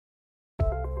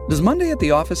Does Monday at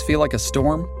the office feel like a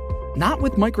storm? Not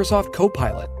with Microsoft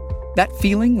Copilot. That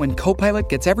feeling when Copilot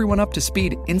gets everyone up to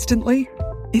speed instantly?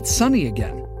 It's sunny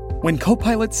again. When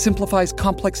Copilot simplifies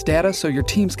complex data so your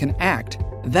teams can act,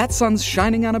 that sun's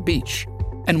shining on a beach.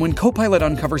 And when Copilot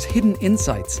uncovers hidden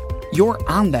insights, you're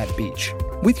on that beach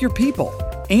with your people,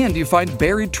 and you find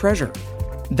buried treasure.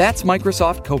 That's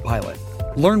Microsoft Copilot.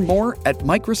 Learn more at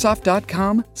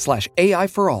Microsoft.com/AI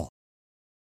for all.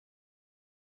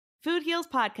 Food Heals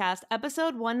Podcast,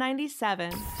 episode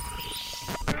 197.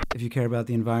 If you care about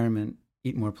the environment,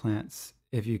 eat more plants.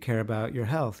 If you care about your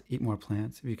health, eat more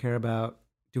plants. If you care about,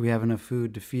 do we have enough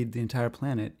food to feed the entire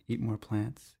planet, eat more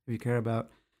plants. If you care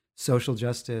about social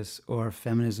justice or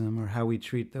feminism or how we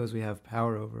treat those we have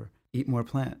power over, eat more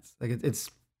plants. Like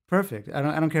it's perfect. I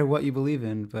don't care what you believe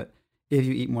in, but if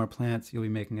you eat more plants, you'll be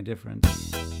making a difference.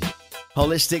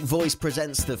 Holistic Voice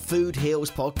presents the Food Heals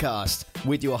Podcast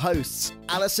with your hosts,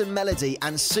 Alison Melody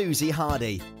and Susie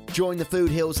Hardy. Join the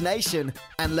Food Heals Nation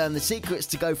and learn the secrets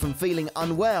to go from feeling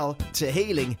unwell to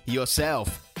healing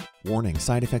yourself. Warning,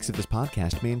 side effects of this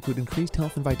podcast may include increased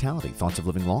health and vitality, thoughts of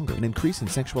living longer, an increase in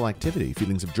sexual activity,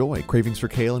 feelings of joy, cravings for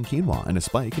kale and quinoa, and a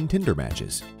spike in Tinder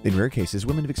matches. In rare cases,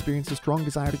 women have experienced a strong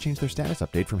desire to change their status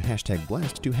update from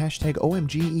 #blessed to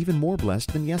 #OMG even more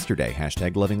blessed than yesterday,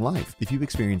 #loving life. If you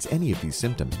experience any of these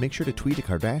symptoms, make sure to tweet a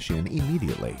Kardashian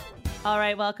immediately. All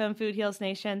right, welcome Food Heals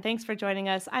Nation. Thanks for joining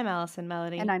us. I'm Alison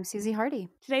Melody. And I'm Susie Hardy.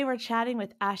 Today we're chatting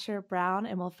with Asher Brown,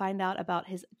 and we'll find out about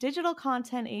his digital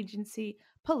content agency,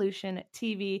 Pollution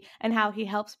TV, and how he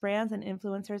helps brands and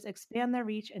influencers expand their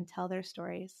reach and tell their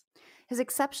stories. His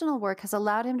exceptional work has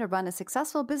allowed him to run a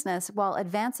successful business while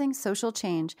advancing social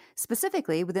change,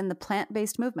 specifically within the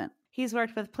plant-based movement. He's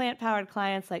worked with plant-powered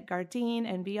clients like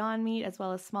Gardein and Beyond Meat, as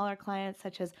well as smaller clients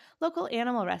such as local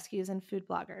animal rescues and food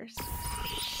bloggers.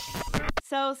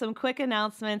 So some quick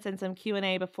announcements and some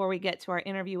Q&A before we get to our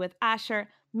interview with Asher.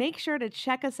 Make sure to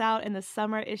check us out in the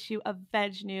summer issue of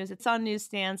Veg News. It's on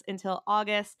newsstands until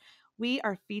August. We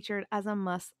are featured as a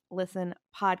must-listen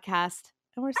podcast.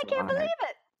 And we're so I can't honored. believe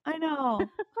it. I know.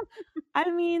 I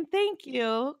mean, thank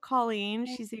you, Colleen.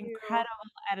 Thank She's you. the incredible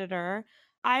editor.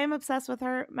 I am obsessed with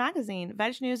her magazine.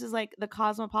 Veg News is like the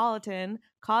cosmopolitan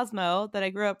Cosmo that I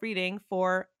grew up reading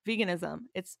for veganism.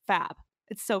 It's fab.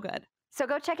 It's so good. So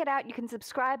go check it out. You can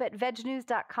subscribe at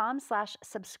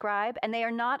vegnews.com/subscribe. And they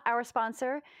are not our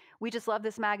sponsor. We just love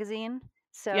this magazine.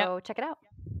 So Check it out.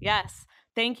 Yes.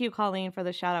 Thank you, Colleen, for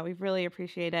the shout out. We really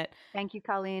appreciate it. Thank you,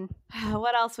 Colleen.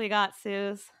 What else we got,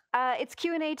 Suze? It's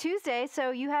Q&A Tuesday.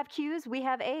 So you have Q's, we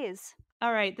have A's.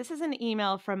 All right. This is an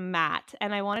email from Matt,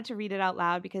 and I wanted to read it out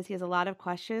loud because he has a lot of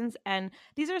questions. And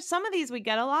some of these we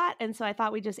get a lot. And so I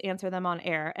thought we'd just answer them on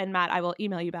air. And Matt, I will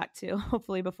email you back too,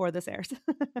 hopefully before this airs.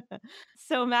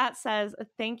 So Matt says,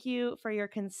 thank you for your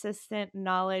consistent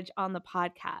knowledge on the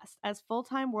podcast. As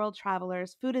full-time world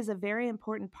travelers, food is a very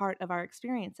important part of our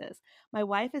experiences. My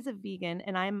wife is a vegan,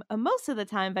 and I'm most of the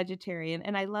time vegetarian.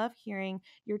 And I love hearing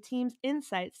your team's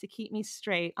insights to keep me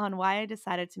straight on why I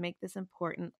decided to make this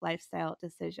important lifestyle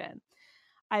decision.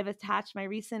 I've attached my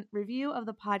recent review of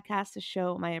the podcast to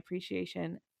show my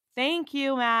appreciation. Thank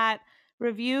you, Matt.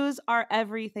 Reviews are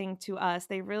everything to us.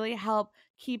 They really help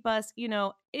keep us,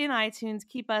 in iTunes,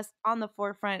 keep us on the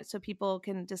forefront so people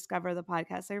can discover the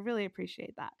podcast. I really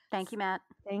appreciate that. Thank you, Matt.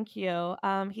 Thank you.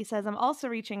 He says, I'm also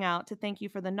reaching out to thank you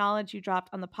for the knowledge you dropped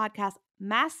on the podcast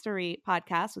Mastery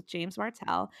podcast with James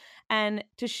Martell, and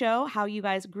to show how you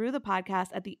guys grew the podcast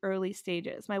at the early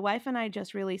stages. My wife and I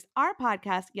just released our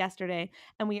podcast yesterday,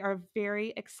 and we are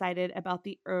very excited about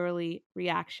the early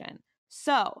reaction.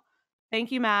 So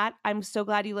thank you, Matt. I'm so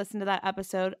glad you listened to that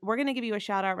episode. We're going to give you a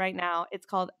shout out right now. It's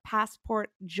called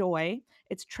Passport Joy.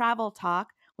 It's travel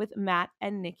talk with Matt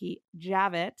and Nikki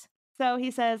Javitt. So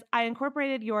he says, I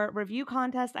incorporated your review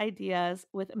contest ideas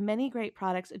with many great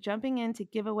products, jumping in to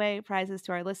give away prizes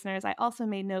to our listeners. I also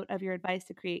made note of your advice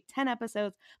to create 10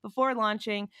 episodes before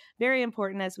launching. Very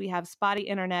important as we have spotty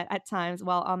internet at times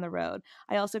while on the road.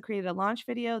 I also created a launch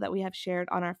video that we have shared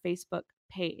on our Facebook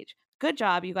page. Good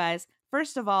job, you guys.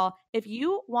 First of all, if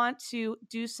you want to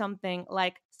do something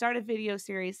like start a video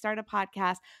series, start a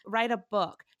podcast, write a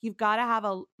book, you've got to have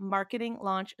a marketing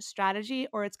launch strategy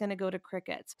or it's going to go to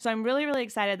crickets. So I'm really, really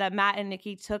excited that Matt and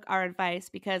Nikki took our advice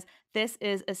because this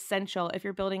is essential if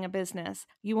you're building a business.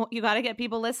 You got to get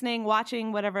people listening,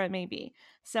 watching, whatever it may be.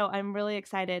 So I'm really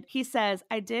excited. He says,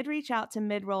 I did reach out to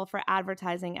Midroll for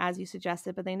advertising as you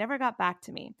suggested, but they never got back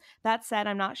to me. That said,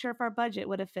 I'm not sure if our budget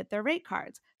would have fit their rate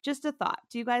cards. Just a thought.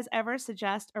 Do you guys ever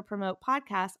suggest or promote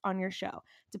podcasts on your show?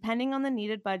 Depending on the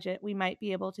needed budget, we might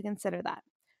be able to consider that.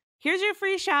 Here's your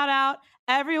free shout out.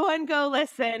 Everyone go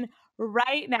listen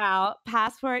right now,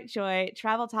 Passport Joy,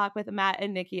 Travel Talk with Matt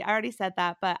and Nikki. I already said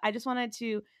that, but I just wanted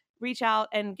to reach out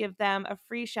and give them a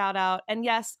free shout out. And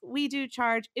yes, we do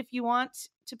charge. If you want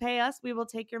to pay us, we will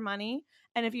take your money.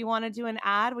 And if you want to do an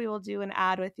ad, we will do an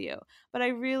ad with you. But I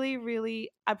really,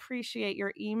 really appreciate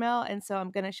your email. And so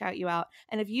I'm going to shout you out.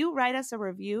 And if you write us a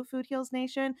review, Food Heals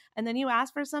Nation, and then you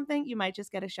ask for something, you might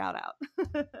just get a shout out.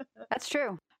 That's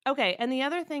true. Okay, and the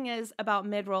other thing is about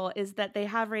Midroll is that they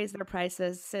have raised their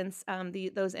prices since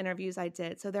those interviews I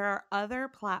did. So there are other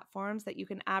platforms that you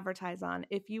can advertise on.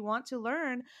 If you want to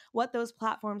learn what those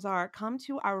platforms are, come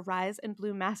to our Rise and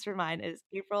Bloom Mastermind. It is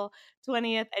April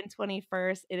 20th and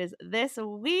 21st. It is this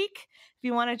week. If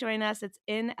you want to join us, it's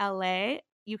in LA.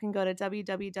 You can go to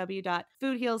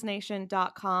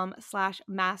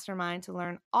www.foodhealsnation.com/mastermind to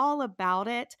learn all about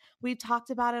it. We've talked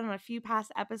about it on a few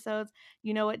past episodes.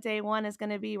 You know what day 1 is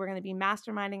going to be. We're going to be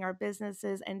masterminding our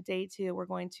businesses. And day 2, we're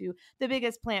going to the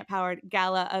biggest plant-powered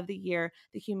gala of the year,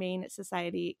 the Humane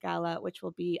Society Gala, which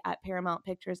will be at Paramount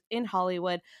Pictures in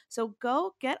Hollywood. So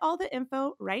go get all the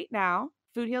info right now.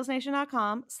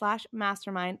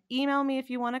 foodhealsnation.com/mastermind. Email me if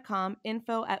you want to come,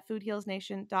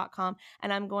 info@foodhealsnation.com.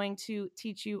 And I'm going to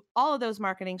teach you all of those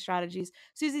marketing strategies.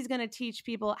 Susie's going to teach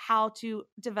people how to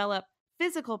develop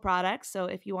physical products. So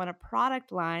if you want a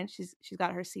product line, she's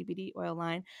got her CBD oil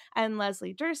line. And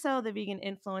Leslie Durso, the vegan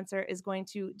influencer, is going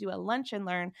to do a lunch and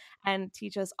learn and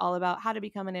teach us all about how to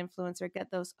become an influencer,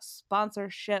 get those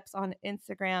sponsorships on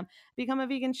Instagram, become a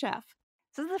vegan chef.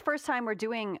 So this is the first time we're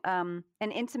doing an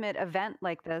intimate event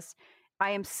like this. I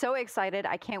am so excited.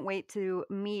 I can't wait to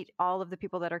meet all of the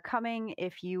people that are coming.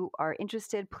 If you are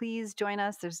interested, please join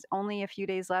us. There's only a few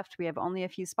days left. We have only a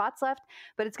few spots left,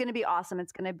 but it's going to be awesome.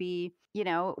 It's going to be,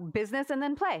 business and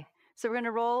then play. So we're going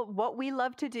to roll what we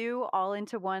love to do all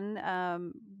into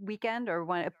one weekend or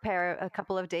a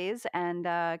couple of days, and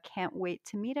can't wait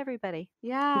to meet everybody.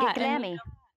 Yeah. Get glammy.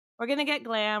 We're going to get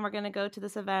glam. We're going to go to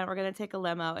this event. We're going to take a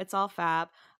limo. It's all fab.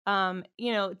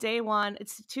 Day 1,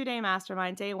 it's a 2-day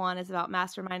mastermind. Day 1 is about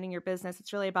masterminding your business.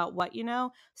 It's really about what you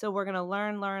know. So we're going to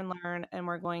learn, and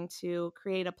we're going to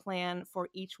create a plan for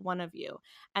each one of you.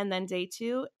 And then day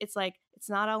 2, it's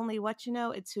not only what you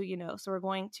know, it's who you know. So we're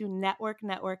going to network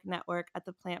at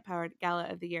the Plant Powered Gala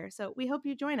of the Year. So we hope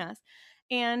you join us.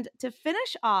 And to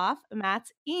finish off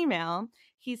Matt's email,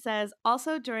 he says,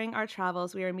 also during our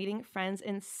travels, we are meeting friends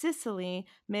in Sicily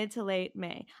mid to late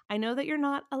May. I know that you're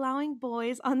not allowing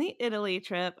boys on the Italy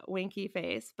trip, winky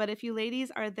face, but if you ladies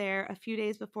are there a few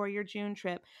days before your June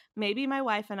trip, maybe my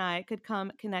wife and I could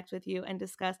come connect with you and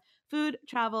discuss food,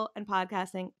 travel, and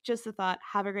podcasting. Just a thought.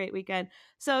 Have a great weekend.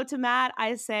 So to Matt,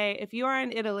 I say, if you are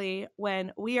in Italy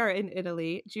when we are in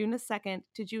Italy, June 2nd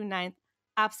to June 9th,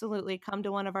 absolutely come to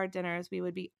one of our dinners. We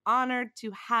would be honored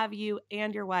to have you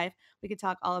and your wife. We could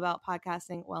talk all about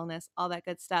podcasting, wellness, all that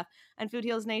good stuff. And Food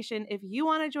Heals Nation, if you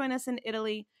want to join us in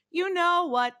Italy, you know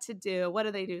what to do. What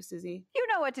do they do, Susie? You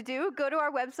know what to do. Go to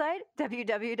our website,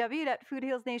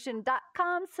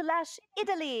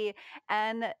 www.foodhealsnation.com/Italy,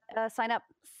 and sign up.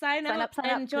 Sign up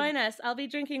and join us. I'll be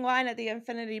drinking wine at the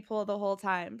infinity pool the whole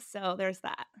time. So there's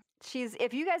that.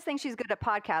 If you guys think she's good at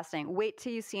podcasting, wait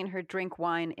till you've seen her drink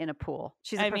wine in a pool.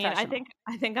 She's a professional.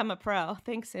 I think I'm a pro.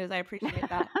 Thanks, Suze. I appreciate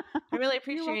that. I really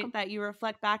appreciate that you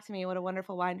reflect back to me what a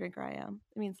wonderful wine drinker I am.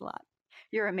 It means a lot.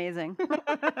 You're amazing.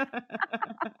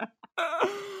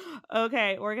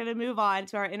 Okay, we're going to move on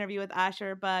to our interview with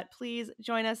Asher, but please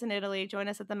join us in Italy. Join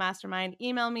us at the Mastermind.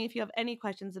 Email me if you have any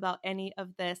questions about any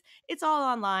of this. It's all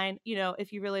online.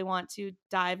 If you really want to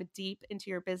dive deep into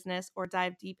your business or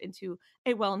dive deep into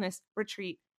a wellness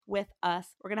retreat with us,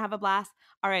 we're going to have a blast.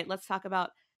 All right, let's talk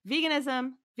about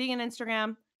veganism, vegan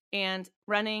Instagram, and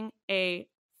running a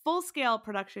full-scale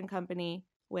production company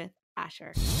with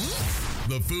Asher.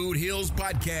 The Food Heals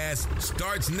Podcast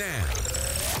starts now.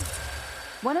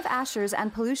 One of Asher's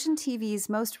and Pollution TV's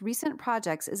most recent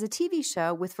projects is a TV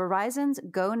show with Verizon's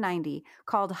Go90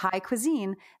 called High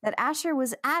Cuisine that Asher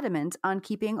was adamant on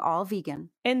keeping all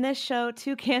vegan. In this show,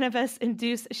 2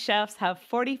 cannabis-induced chefs have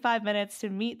 45 minutes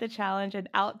to meet the challenge and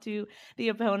outdo the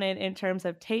opponent in terms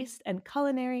of taste and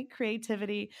culinary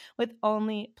creativity with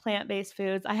only plant-based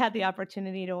foods. I had the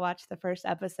opportunity to watch the first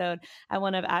episode at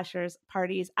one of Asher's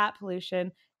parties at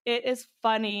Pollution. It is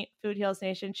funny, Food Heals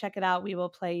Nation. Check it out. We will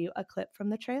play you a clip from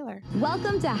the trailer.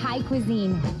 Welcome to High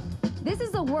Cuisine. This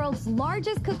is the world's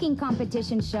largest cooking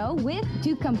competition show with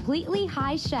 2 completely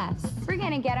high chefs. We're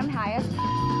gonna get them high.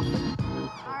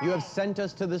 You have sent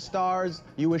us to the stars.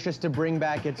 You wish us to bring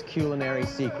back its culinary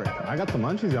secret. I got the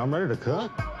munchies. I'm ready to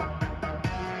cook.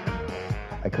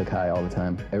 I cook high all the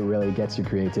time. It really gets your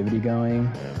creativity going.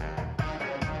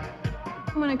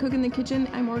 When I cook in the kitchen,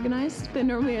 I'm organized, but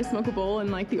normally I smoke a bowl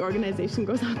and like the organization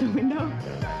goes out the window.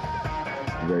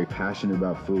 I'm very passionate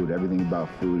about food. Everything about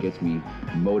food gets me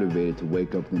motivated to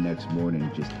wake up the next morning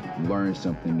and just learn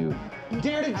something new.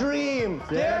 Dare to dream!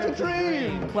 Dare to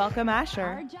dream! Welcome,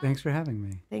 Asher. Thanks for having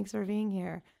me. Thanks for being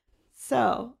here.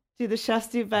 So, do the chefs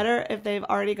do better if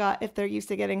if they're used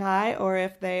to getting high, or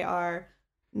if they are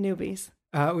newbies?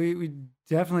 We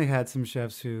definitely had some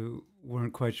chefs who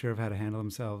weren't quite sure of how to handle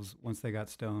themselves once they got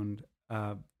stoned.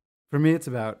 For me, it's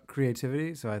about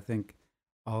creativity. So I think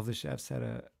all of the chefs had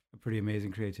a pretty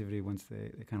amazing creativity once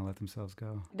they kind of let themselves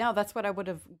go. No, that's what I would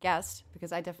have guessed,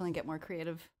 because I definitely get more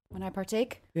creative when I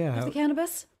partake of the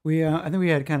cannabis. I think we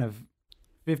had kind of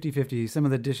 50-50. Some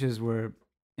of the dishes were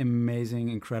amazing,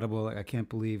 incredible. Like, I can't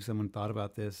believe someone thought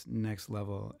about this next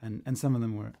level. And some of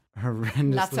them were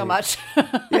horrendously. Not so much.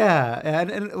 Yeah.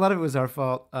 And a lot of it was our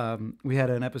fault. We had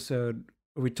an episode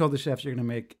where we told the chefs you're going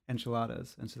to make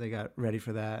enchiladas. And so they got ready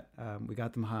for that. We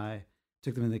got them high,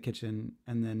 took them in the kitchen.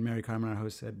 And then Mary Carmen, our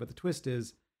host, said, but the twist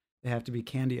is they have to be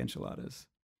candy enchiladas.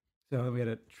 So we had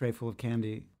a tray full of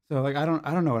candy. So like, I don't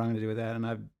know what I'm going to do with that. And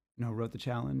I wrote the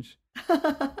challenge.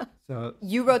 So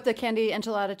you wrote the candy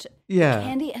enchilada.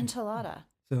 Candy enchilada.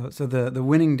 So the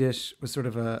winning dish was sort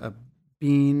of a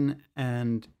bean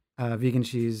and vegan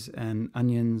cheese and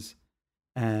onions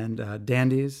and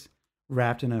dandies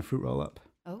wrapped in a fruit roll up.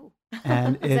 Oh,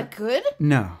 and is that good?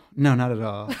 No, not at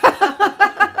all.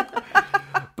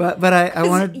 but I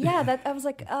wanted. Yeah, I was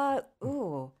like,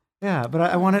 ooh. Yeah, but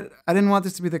I didn't want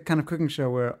this to be the kind of cooking show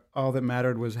where all that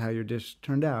mattered was how your dish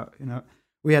turned out.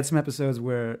 We had some episodes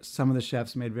where some of the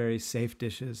chefs made very safe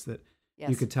dishes that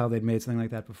you could tell they'd made something like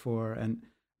that before, and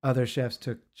other chefs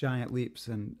took giant leaps.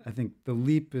 And I think the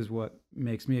leap is what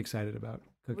makes me excited about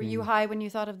cooking. Were you high when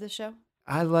you thought of this show?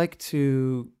 I like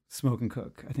to smoke and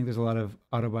cook. I think there's a lot of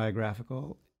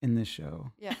autobiographical in this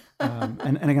show. Yeah.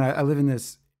 And again, I live in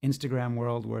this Instagram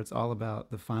world where it's all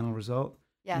about the final result.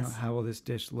 Yes. How will this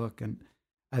dish look? And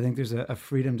I think there's a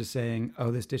freedom to saying, oh,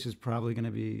 this dish is probably going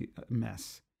to be a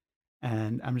mess.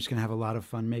 And I'm just going to have a lot of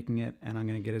fun making it, and I'm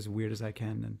going to get as weird as I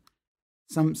can.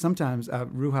 And sometimes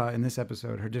Ruha in this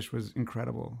episode, her dish was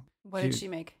incredible. What did she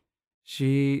make?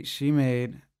 She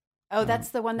made. Oh, that's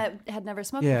the one that had never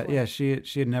smoked before. Yeah. She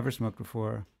had never smoked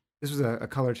before. This was a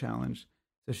color challenge,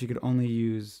 so she could only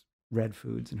use red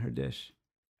foods in her dish.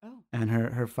 Oh. And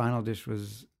her final dish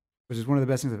was just one of the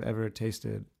best things I've ever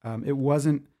tasted. It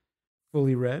wasn't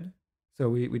fully red. So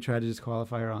we tried to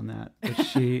disqualify her on that, but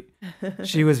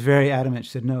she was very adamant.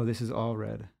 She said, "No, this is all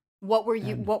red." What were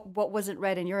you? What wasn't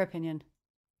red in your opinion?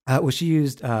 Well, she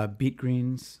used beet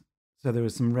greens, so there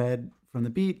was some red from the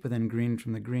beet, but then green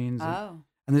from the greens. Oh.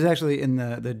 And there's actually in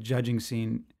the judging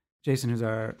scene, Jason, who's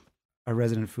our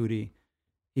resident foodie,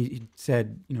 he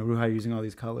said, Ruha, you're using all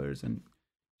these colors, and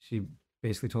she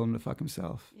basically told him to fuck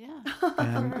himself. Yeah.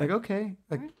 And I'm like, okay,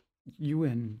 like you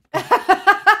win.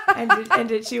 And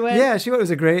did she win? Yeah, she won. It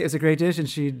was a great dish, and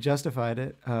she justified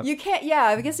it. You can't. Yeah,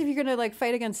 I guess if you're gonna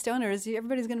fight against stoners,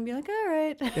 everybody's gonna be like, all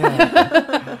right,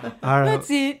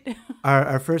 let's eat.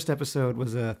 Our first episode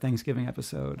was a Thanksgiving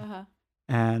episode,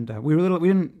 and we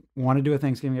didn't want to do a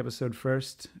Thanksgiving episode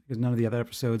first because none of the other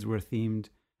episodes were themed.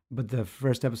 But the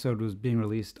first episode was being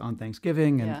released on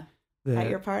Thanksgiving, and at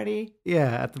your party.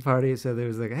 Yeah, at the party. So there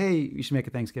was like, hey, you should make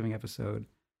a Thanksgiving episode.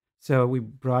 So we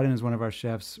brought in as one of our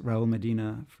chefs, Raul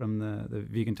Medina from the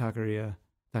vegan taqueria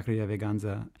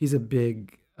Veganza. He's a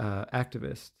big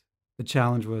activist. The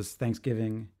challenge was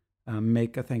Thanksgiving,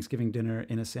 make a Thanksgiving dinner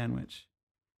in a sandwich.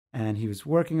 And he was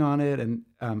working on it, and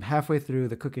halfway through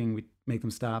the cooking, we make them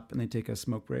stop and they take a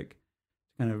smoke break,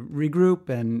 kind of regroup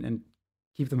and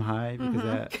keep them high because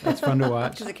that's fun to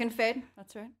watch. Because it can fade,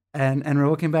 that's right. And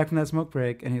Raul came back from that smoke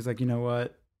break, and he's like, you know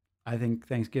what? I think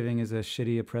Thanksgiving is a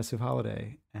shitty, oppressive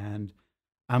holiday, and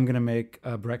I'm going to make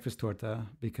a breakfast torta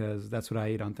because that's what I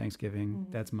eat on Thanksgiving.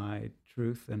 Mm-hmm. That's my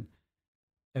truth, and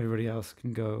everybody else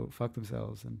can go fuck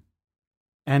themselves.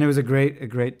 And it was a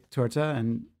great torta,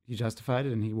 and he justified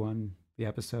it, and he won the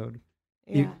episode.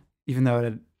 Yeah. Even though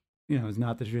it is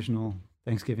not the traditional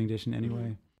Thanksgiving dish in any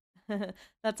way.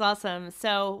 That's awesome.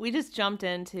 So we just jumped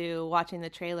into watching the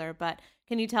trailer, but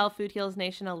can you tell Food Heals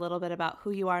Nation a little bit about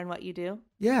who you are and what you do?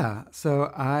 Yeah.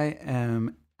 So I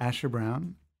am Asher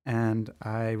Brown, and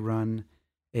I run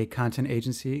a content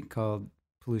agency called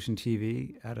Pollution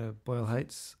TV out of Boyle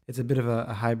Heights. It's a bit of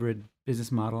a hybrid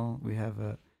business model. We have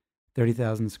a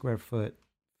 30,000 square foot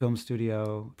film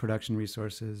studio, production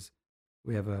resources.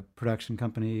 We have a production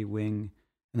company wing,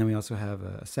 and then we also have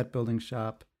a set building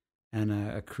shop and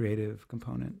a creative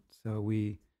component. So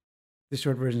the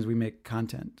short version is we make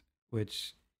content,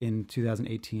 which in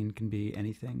 2018 can be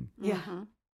anything. Yeah.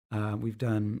 We've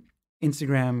done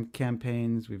Instagram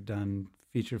campaigns, we've done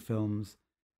feature films,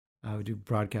 we do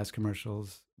broadcast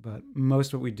commercials, but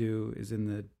most of what we do is in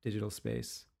the digital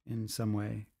space in some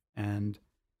way. And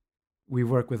we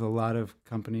work with a lot of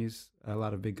companies, a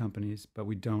lot of big companies, but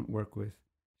we don't work with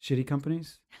shitty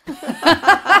companies.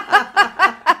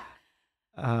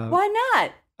 Why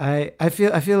not? I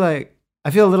feel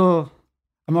a little.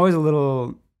 I'm always a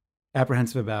little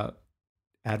apprehensive about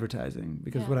advertising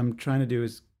because what I'm trying to do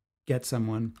is get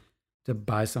someone to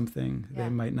buy something they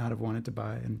might not have wanted to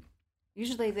buy, and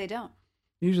usually they don't.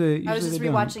 Usually I was just they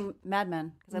rewatching don't. Mad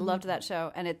Men because I loved that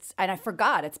show, and I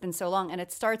forgot it's been so long, and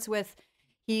it starts with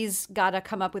he's got to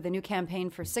come up with a new campaign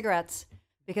for cigarettes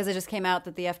because it just came out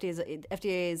that the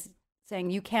FDA is saying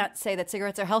you can't say that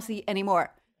cigarettes are healthy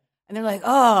anymore. And they're like,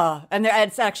 oh, and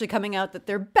it's actually coming out that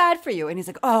they're bad for you. And he's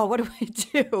like, oh, what do I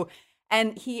do?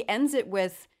 And he ends it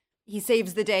with, he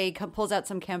saves the day, pulls out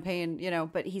some campaign,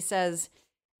 but he says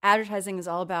advertising is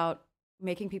all about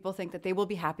making people think that they will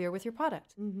be happier with your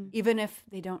product, even if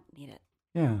they don't need it.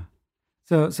 Yeah.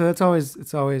 So it's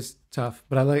always tough,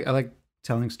 but I like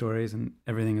telling stories, and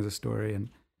everything is a story.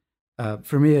 And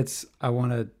for me, I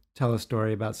want to tell a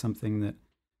story about something that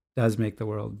does make the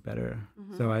world better.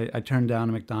 So I turned down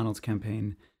a McDonald's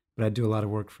campaign, but I do a lot of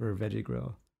work for Veggie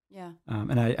Grill. Yeah.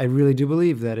 And I really do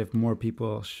believe that if more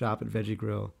people shop at Veggie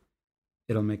Grill,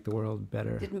 it'll make the world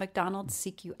better. Did McDonald's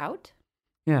seek you out?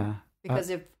 Yeah. Because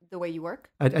of the way you work?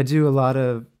 I do a lot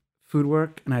of food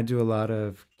work, and I do a lot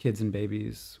of kids and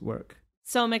babies work.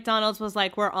 So McDonald's was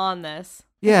like, we're on this.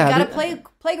 Yeah. You got a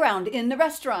playground in the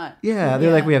restaurant. Yeah.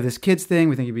 They're like, we have this kids thing.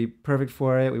 We think you'd be perfect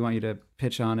for it. We want you to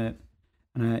pitch on it.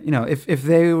 And if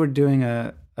they were doing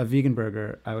a vegan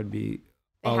burger, I would be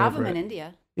all over it. They have them in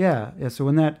India. Yeah. So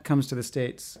when that comes to the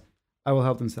States, I will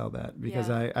help them sell that because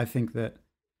I think that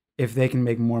if they can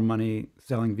make more money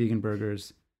selling vegan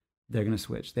burgers, they're going to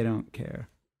switch. They don't care.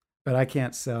 But I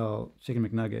can't sell chicken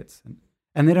McNuggets,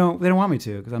 and they don't want me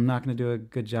to because I'm not going to do a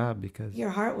good job because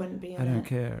your heart wouldn't be in I don't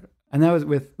care. And that was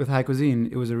with High Cuisine.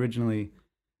 It was originally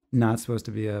not supposed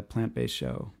to be a plant-based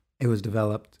show. It was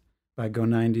developed by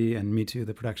Go90 and Me Too,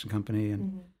 the production company,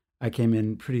 and I came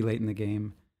in pretty late in the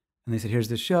game, and they said, here's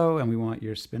this show, and we want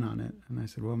your spin on it. And I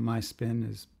said, well, my spin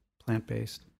is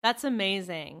plant-based. That's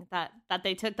amazing that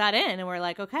they took that in and were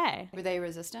like, okay. Were they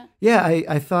resistant? Yeah,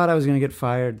 I thought I was going to get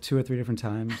fired 2 or 3 different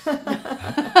times.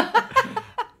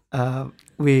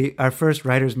 Our first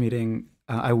writers' meeting,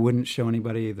 I wouldn't show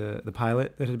anybody the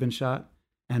pilot that had been shot,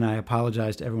 and I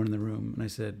apologized to everyone in the room, and I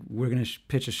said, we're going to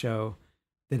pitch a show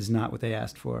that is not what they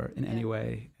asked for in any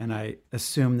way. And I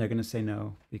assume they're going to say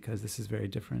no because this is very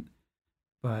different.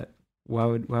 But why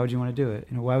would you want to do it?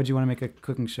 Why would you want to make a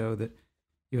cooking show that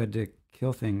you had to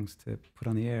kill things to put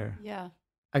on the air? Yeah.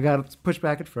 I got pushed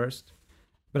back at first,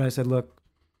 but I said, look,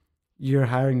 you're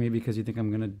hiring me because you think I'm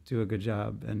going to do a good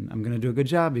job. And I'm going to do a good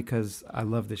job because I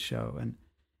love this show. And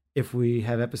if we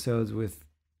have episodes with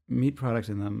meat products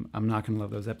in them, I'm not going to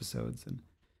love those episodes. And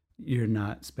you're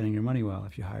not spending your money well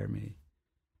if you hire me.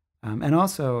 And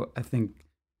also, I think,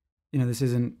 this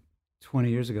isn't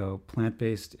 20 years ago.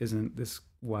 Plant-based isn't this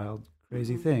wild,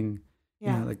 crazy thing.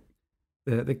 Yeah. Like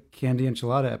the candy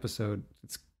enchilada episode,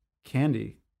 it's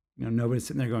candy. Nobody's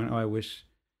sitting there going, oh, I wish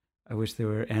there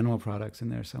were animal products in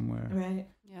there somewhere. Right.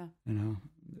 Yeah.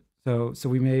 So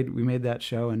we made that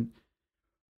show, and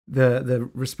the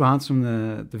response from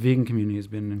the vegan community has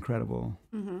been incredible.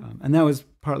 And that was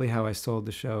partly how I sold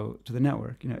the show to the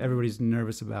network. Everybody's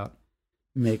nervous about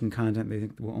making content they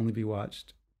think will only be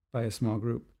watched by a small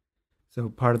group. So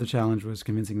part of the challenge was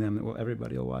convincing them that, well,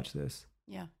 everybody will watch this.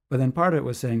 Yeah. But then part of it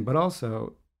was saying, but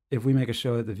also, if we make a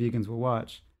show that the vegans will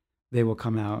watch, they will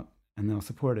come out and they'll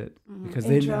support it. Because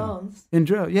they know. In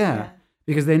droves. Yeah.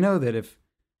 Because they know that if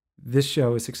this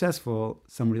show is successful,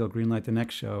 somebody will greenlight the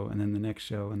next show, and then the next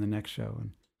show, and the next show.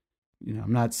 And,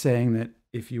 I'm not saying that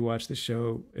if you watch the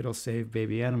show, it'll save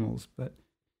baby animals, but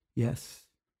yes.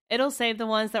 It'll save the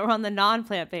ones that were on the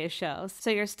non-plant-based shows. So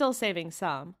you're still saving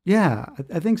some. Yeah,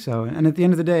 I think so. And at the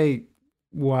end of the day,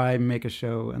 why make a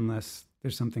show unless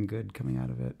there's something good coming out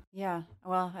of it? Yeah.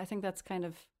 Well, I think that's kind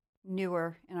of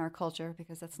newer in our culture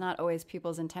because that's not always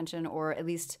people's intention, or at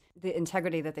least the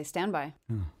integrity that they stand by.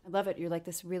 Oh. I love it. You're like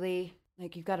this really,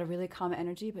 like you've got a really calm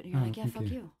energy, but you're like, yeah, fuck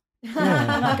you. Yeah.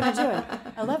 I'm not going to do it.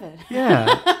 I love it.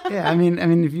 Yeah. Yeah. I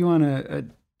mean, if you want a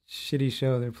shitty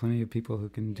show, there are plenty of people who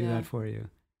can do that for you.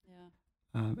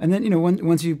 And then,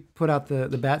 once you put out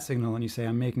the bat signal and you say,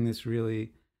 I'm making this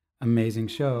really amazing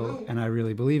show and I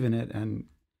really believe in it and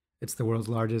it's the world's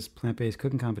largest plant-based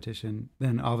cooking competition,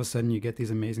 then all of a sudden you get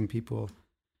these amazing people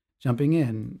jumping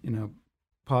in.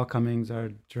 Paul Cummings, our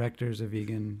director, is a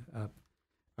vegan.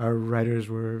 Our writers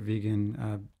were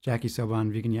vegan. Jackie Soban,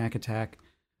 Vegan Yak Attack,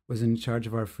 was in charge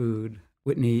of our food.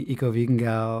 Whitney, Eco Vegan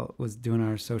Gal, was doing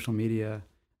our social media.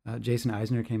 Jason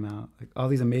Eisner came out. Like all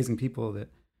these amazing people that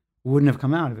wouldn't have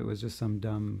come out if it was just some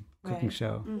dumb cooking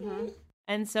show. Mm-hmm.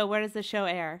 And so where does the show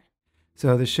air?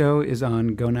 So the show is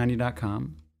on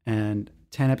go90.com, and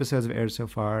 10 episodes have aired so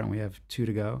far, and we have 2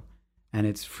 to go. And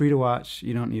it's free to watch.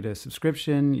 You don't need a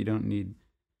subscription. You don't need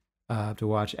to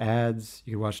watch ads.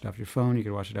 You can watch it off your phone. You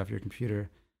can watch it off your computer.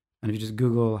 And if you just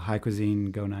Google High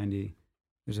Cuisine Go90,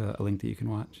 there's a link that you can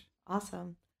watch.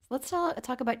 Awesome. Let's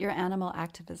talk about your animal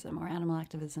activism or animal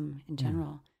activism in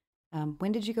general.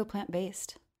 When did you go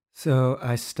plant-based? So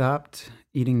I stopped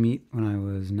eating meat when I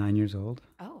was 9 years old.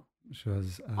 Oh. Which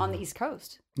was... on the East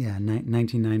Coast? Yeah,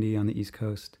 1990 on the East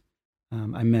Coast.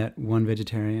 I met one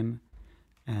vegetarian,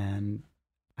 and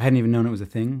I hadn't even known it was a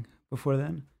thing before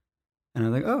then. And I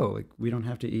was like, oh, like, we don't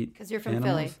have to eat because you're from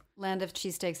animals. Philly, land of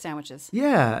cheesesteak sandwiches.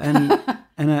 Yeah,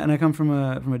 and I come from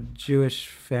a Jewish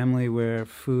family where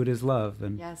food is love,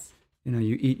 and yes, you know,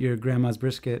 you eat your grandma's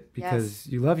brisket because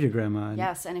you love your grandma. And,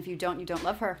 yes, and if you don't, you don't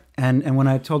love her. And when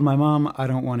I told my mom I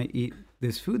don't want to eat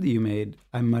this food that you made,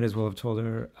 I might as well have told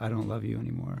her I don't love you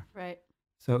anymore. Right.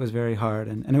 So it was very hard,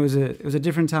 and it was a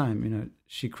different time. You know,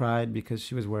 she cried because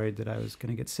she was worried that I was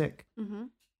going to get sick,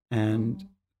 and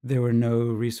there were no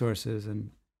resources, and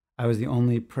I was the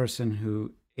only person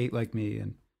who ate like me,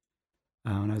 and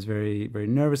I was very, very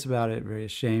nervous about it, very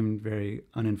ashamed, very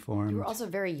uninformed. You were also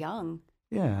very young.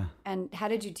 Yeah. And how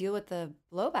did you deal with the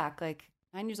blowback? Like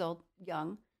 9 years old,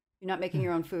 young. You're not making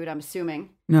your own food, I'm assuming.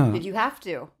 No. Did you have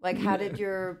to? Like, how did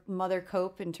your mother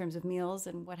cope in terms of meals,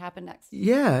 and what happened next?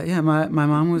 Yeah. My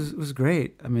mom was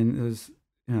great. I mean, it was,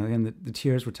 you know, again, the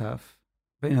tears were tough,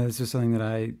 but you know, this was something that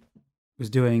I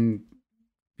was doing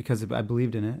because I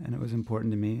believed in it, and it was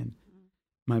important to me. And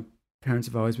my parents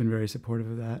have always been very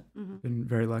supportive of that. Been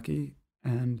very lucky.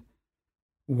 And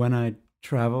when I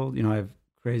traveled, you know, I have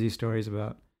crazy stories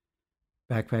about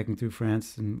backpacking through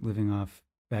France and living off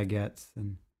baguettes,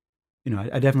 and you know,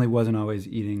 I definitely wasn't always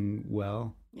eating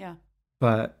well. Yeah.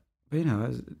 But you know,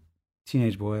 as a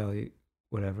teenage boy, I'll eat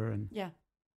whatever. And yeah.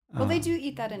 Well, they do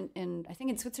eat that in I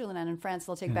think in Switzerland and in France.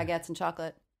 They'll take baguettes and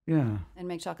chocolate. Yeah. And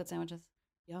make chocolate sandwiches.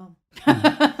 Yum.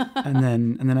 and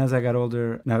then as I got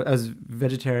older, now I was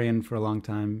vegetarian for a long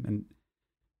time, and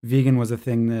vegan was a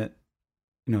thing that,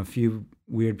 you know, a few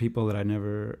weird people that I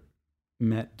never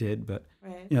met did, but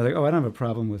you know, like, oh, I don't have a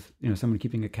problem with, you know, someone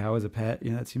keeping a cow as a pet.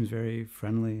 You know, that seems very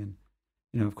friendly, and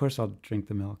you know, of course I'll drink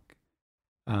the milk.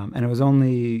 And it was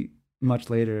only much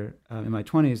later in my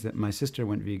 20s that my sister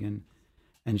went vegan,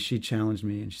 and she challenged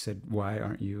me, and she said, "Why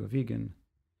aren't you a vegan?"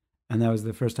 And that was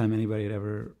the first time anybody had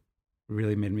ever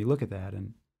really made me look at that.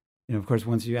 And you know, of course,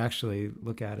 once you actually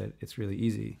look at it, it's really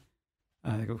easy.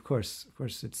 Like, of course,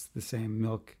 it's the same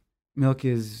milk. Milk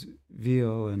is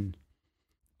veal, and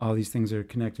all these things are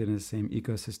connected in the same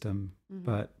ecosystem.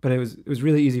 But it was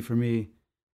really easy for me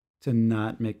to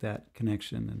not make that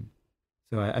connection. And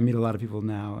so I meet a lot of people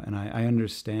now, and I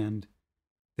understand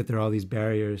that there are all these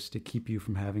barriers to keep you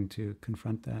from having to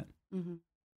confront that.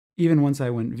 Even once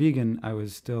I went vegan, I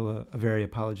was still a very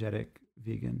apologetic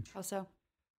vegan. How so?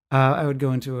 I would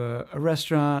go into a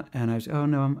restaurant, and I'd say, "Oh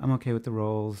no, I'm okay with the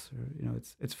rolls," or you know,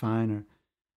 it's fine. Or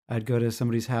I'd go to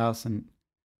somebody's house, and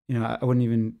you know, I wouldn't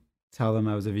even tell them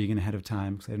I was a vegan ahead of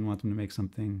time because I didn't want them to make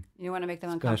something. You didn't want to make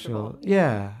them special. Uncomfortable.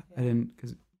 Yeah, I didn't,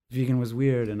 because vegan was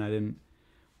weird, and I didn't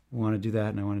want to do that,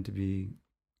 and I wanted to be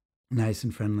nice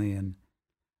and friendly. And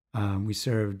we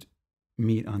served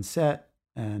meat on set,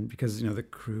 and because you know the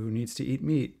crew needs to eat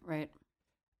meat, right?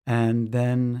 And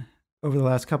then over the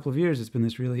last couple of years, it's been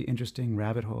this really interesting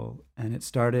rabbit hole, and it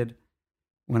started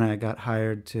when I got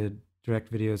hired to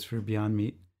direct videos for Beyond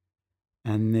Meat,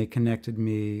 and they connected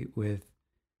me with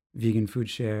Vegan Food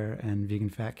Share and Vegan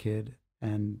Fat Kid,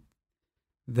 and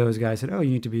those guys said, "Oh, you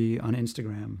need to be on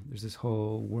Instagram. There's this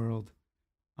whole world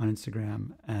on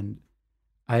Instagram." And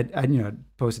I you know,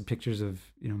 posted pictures of,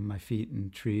 you know, my feet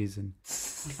and trees, and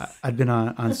I'd been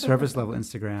on surface level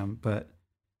Instagram, but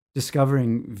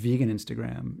discovering vegan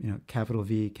Instagram, you know, capital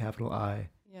V, capital I,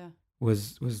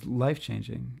 was life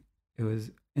changing. It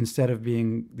was, instead of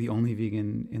being the only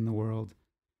vegan in the world,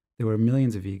 there were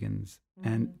millions of vegans,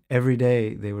 and every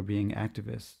day they were being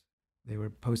activists. They were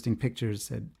posting pictures,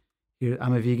 said, "Here,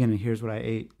 I'm a vegan, and here's what I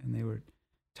ate," and they were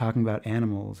talking about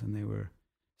animals, and they were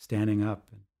standing up.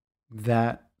 And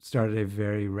that started a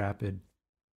very rapid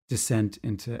descent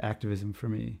into activism for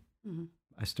me.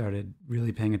 I started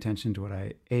really paying attention to what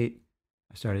I ate.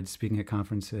 I started speaking at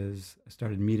conferences. I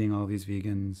started meeting all these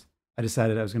vegans. I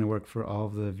decided I was going to work for all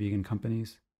of the vegan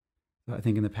companies. So I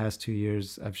think in the past 2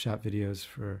 years, I've shot videos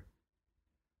for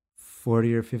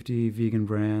 40 or 50 vegan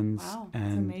brands. Wow,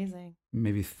 and that's amazing.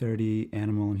 Maybe 30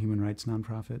 animal and human rights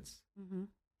nonprofits. Mm-hmm.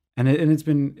 And it's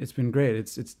been great.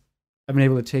 It's I've been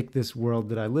able to take this world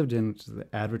that I lived in, which is the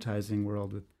advertising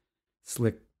world, with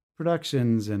slick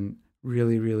productions and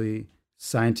really, really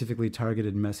scientifically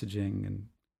targeted messaging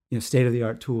and state of the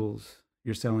art tools.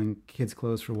 You're selling kids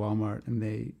clothes for Walmart, and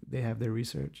they have their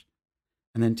research,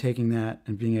 and then taking that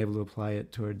and being able to apply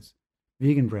it towards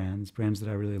vegan brands that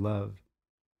I really love.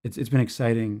 It's been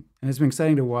exciting, and it's been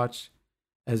exciting to watch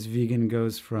as vegan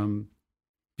goes from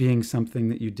being something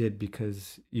that you did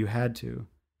because you had to,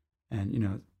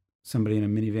 and somebody in a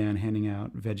minivan handing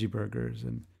out veggie burgers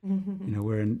and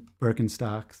wearing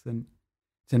Birkenstocks, and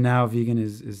to now vegan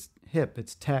is hip,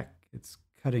 it's tech, it's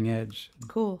cutting edge.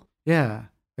 Cool. Yeah,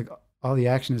 like all the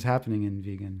action is happening in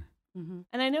vegan. Mm-hmm.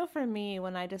 And I know for me,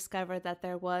 when I discovered that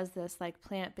there was this like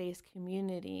plant-based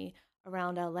community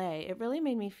around LA, it really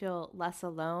made me feel less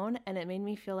alone, and it made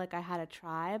me feel like I had a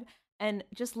tribe and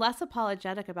just less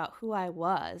apologetic about who I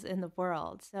was in the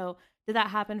world. So did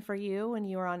that happen for you when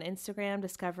you were on Instagram,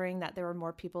 discovering that there were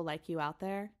more people like you out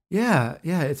there? Yeah,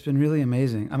 it's been really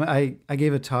amazing. I mean, I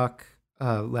gave a talk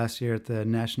last year at the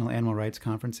National Animal Rights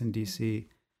Conference in DC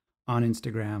on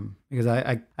Instagram, because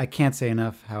I can't say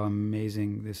enough how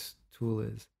amazing this tool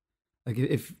is. Like,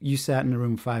 if you sat in a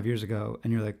room 5 years ago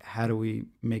and you're like, how do we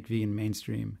make vegan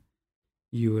mainstream?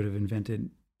 You would have invented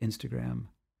Instagram.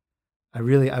 I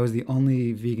was the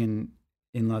only vegan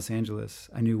in Los Angeles.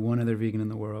 I knew one other vegan in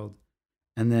the world.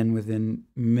 And then within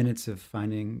minutes of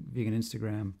finding vegan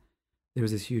Instagram, there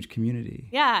was this huge community.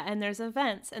 Yeah, and there's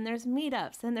events, and there's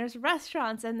meetups, and there's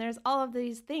restaurants, and there's all of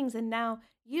these things. And now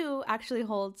you actually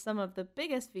hold some of the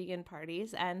biggest vegan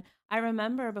parties. And I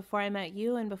remember before I met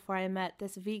you and before I met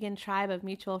this vegan tribe of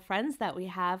mutual friends that we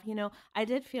have, I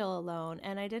did feel alone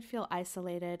and I did feel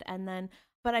isolated.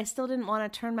 But I still didn't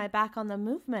want to turn my back on the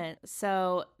movement.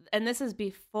 So, and this is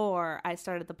before I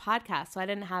started the podcast, so I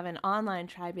didn't have an online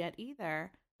tribe yet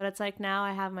either. But it's like now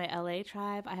I have my LA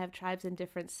tribe. I have tribes in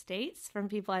different states from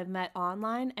people I've met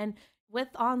online. And with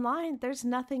online, there's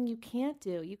nothing you can't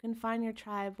do. You can find your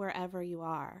tribe wherever you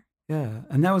are. Yeah,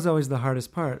 and that was always the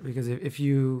hardest part, because if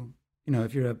you're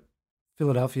a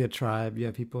Philadelphia tribe, you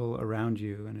have people around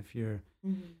you. And if you're,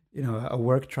 a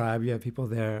work tribe, you have people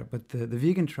there. But the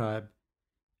vegan tribe,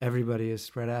 everybody is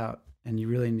spread out, and you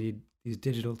really need these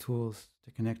digital tools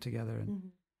to connect together.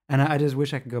 And I just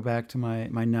wish I could go back to my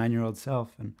 9-year-old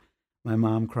self and my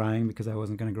mom crying because I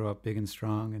wasn't going to grow up big and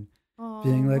strong, and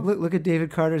being like, look at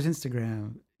David Carter's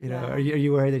Instagram. Are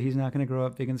you worried that he's not going to grow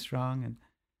up big and strong?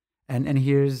 And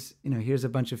here's a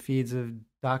bunch of feeds of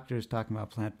doctors talking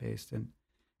about plant-based, and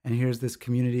here's this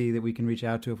community that we can reach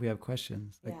out to if we have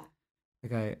questions.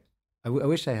 I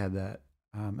wish I had that.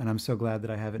 And I'm so glad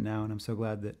that I have it now, and I'm so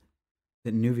glad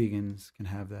that new vegans can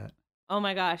have that. Oh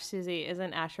my gosh, Susie,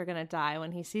 isn't Asher going to die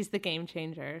when he sees the Game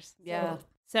Changers? Yeah.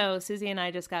 So Susie and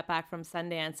I just got back from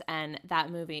Sundance, and that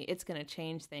movie, it's going to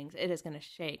change things. It is going to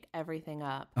shake everything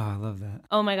up. Oh, I love that.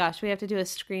 Oh my gosh, we have to do a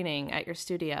screening at your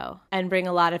studio and bring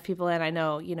a lot of people in. I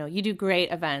know, you do great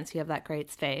events. You have that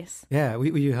great space. Yeah,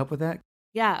 will you help with that?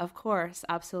 Yeah, of course.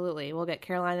 Absolutely. We'll get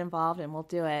Caroline involved and we'll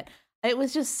do it. It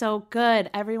was just so good.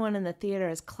 Everyone in the theater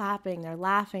is clapping, they're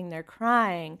laughing, they're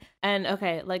crying. And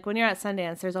okay, like when you're at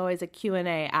Sundance, there's always a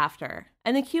Q&A after.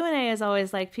 And the Q&A is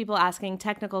always like people asking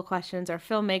technical questions or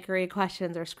filmmakery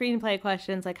questions or screenplay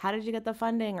questions, like how did you get the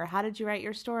funding or how did you write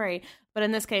your story? But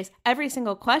in this case, every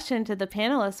single question to the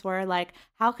panelists were like,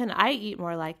 how can I eat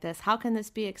more like this? How can this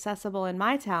be accessible in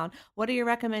my town? What are your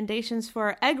recommendations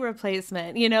for egg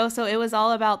replacement? So it was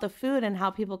all about the food and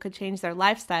how people could change their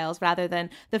lifestyles rather than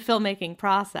the filmmaking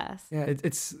process. Yeah,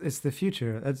 it's the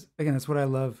future. That's what I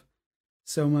love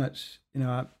so much.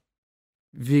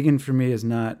 Vegan for me is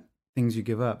not things you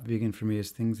give up. Vegan for me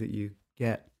is things that you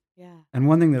get. Yeah. And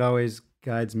one thing that always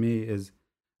guides me is,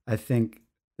 I think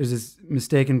there's this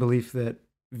mistaken belief that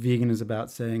vegan is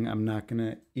about saying, I'm not going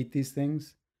to eat these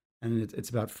things. And it's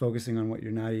about focusing on what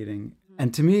you're not eating. Mm-hmm.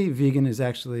 And to me, vegan is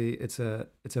actually, it's a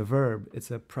verb. It's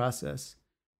a process.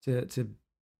 To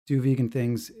do vegan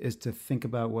things is to think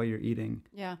about what you're eating.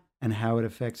 Yeah. And how it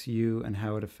affects you and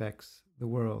how it affects the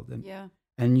world.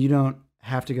 And you don't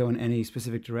have to go in any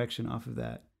specific direction off of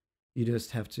that. You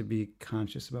just have to be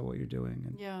conscious about what you're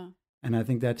doing. And I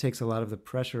think that takes a lot of the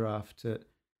pressure off to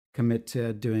commit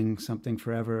to doing something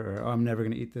forever, or I'm never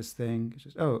going to eat this thing. It's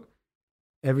just,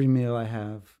 every meal I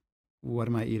have, what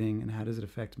am I eating and how does it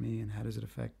affect me and how does it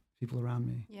affect people around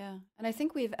me. Yeah. And I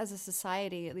think we've, as a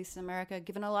society, at least in America,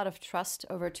 given a lot of trust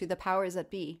over to the powers that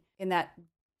be, in that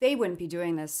they wouldn't be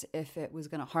doing this if it was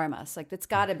going to harm us. Like, it's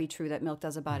got to be true that milk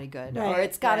does a body good. Right, or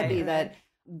it's got to right, be right. that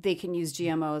they can use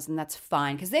GMOs and that's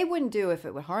fine. Because they wouldn't do if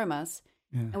it would harm us.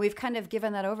 Yeah. And we've kind of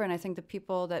given that over. And I think the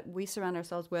people that we surround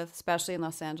ourselves with, especially in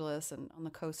Los Angeles and on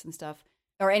the coast and stuff,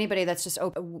 or anybody that's just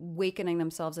awakening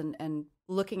themselves and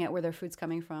looking at where their food's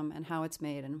coming from and how it's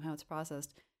made and how it's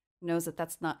processed, knows that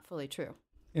that's not fully true.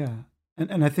 Yeah.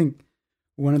 And I think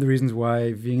one of the reasons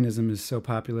why veganism is so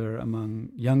popular among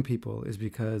young people is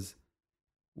because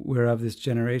we're of this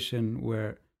generation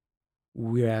where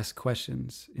we ask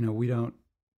questions. You know, we don't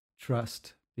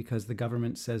trust because the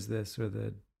government says this or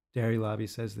the dairy lobby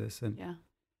says this.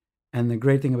 And the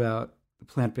great thing about the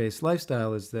plant-based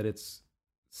lifestyle is that it's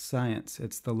science.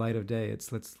 It's the light of day.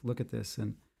 It's let's look at this.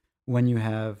 And when you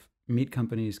have meat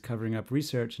companies covering up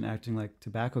research and acting like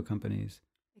tobacco companies.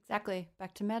 Exactly.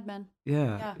 Back to Mad Men.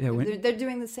 Yeah. They're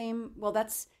doing the same. Well,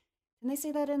 that's, didn't they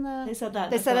say that in the? They said that.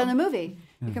 They said that in the movie.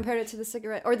 Yeah. You compared it to the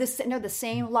cigarette, or the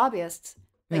same lobbyists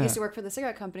that used to work for the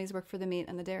cigarette companies work for the meat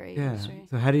and the dairy industry.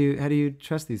 So how do you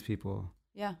trust these people?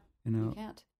 Yeah. You know, you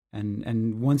can't.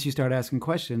 And once you start asking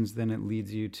questions, then it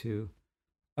leads you to,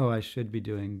 oh, I should be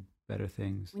doing better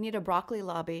things. We need a broccoli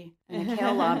lobby and a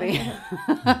kale lobby.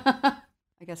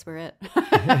 I guess we're it.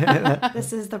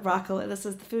 This is the broccoli. This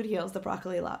is the Food Heals, the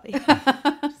broccoli lobby.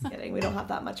 Just kidding. We don't have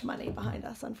that much money behind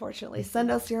us, unfortunately.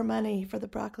 Send us your money for the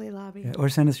broccoli lobby. Yeah, or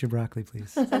send us your broccoli,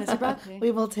 please. Send us your broccoli.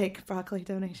 We will take broccoli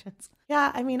donations.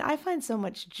 Yeah, I mean, I find so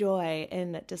much joy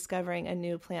in discovering a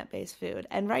new plant-based food.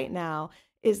 And right now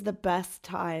is the best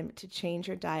time to change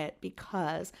your diet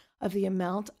because of the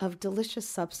amount of delicious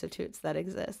substitutes that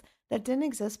exist that didn't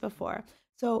exist before.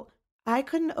 So I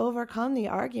couldn't overcome the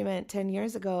argument 10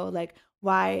 years ago, like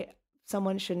why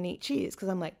someone shouldn't eat cheese. Because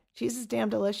I'm like, cheese is damn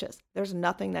delicious. There's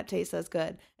nothing that tastes as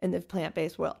good in the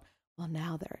plant-based world. Well,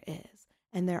 now there is.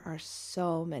 And there are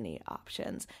so many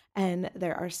options. And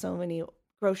there are so many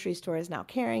grocery stores now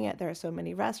carrying it. There are so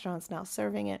many restaurants now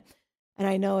serving it. And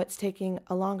I know it's taking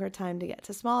a longer time to get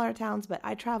to smaller towns, but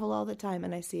I travel all the time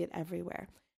and I see it everywhere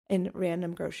in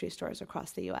random grocery stores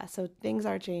across the U.S. So things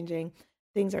are changing.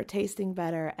 Things are tasting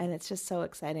better, and it's just so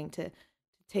exciting to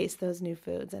taste those new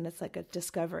foods, and it's like a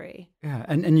discovery. Yeah,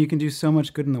 and you can do so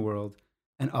much good in the world,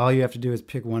 and all you have to do is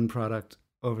pick one product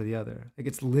over the other. Like,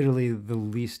 it's literally the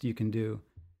least you can do,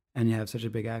 and you have such a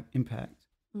big impact.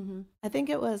 Mm-hmm. I think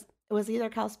it was either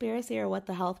Cowspiracy or What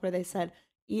the Health where they said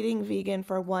eating vegan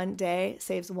for one day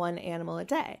saves one animal a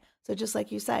day. So just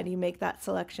like you said, you make that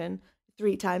selection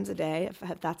 3 times a day, if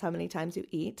that's how many times you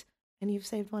eat, and you've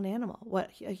saved one animal. What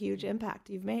a huge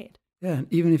impact you've made. Yeah,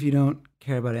 and even if you don't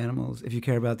care about animals, if you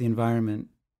care about the environment,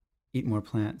 eat more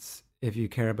plants. If you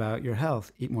care about your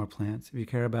health, eat more plants. If you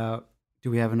care about, do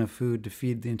we have enough food to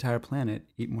feed the entire planet,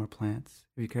 eat more plants.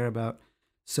 If you care about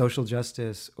social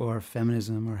justice or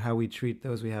feminism or how we treat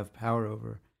those we have power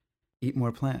over, eat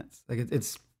more plants. Like,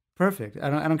 it's perfect. I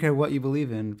don't care what you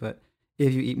believe in, but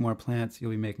if you eat more plants, you'll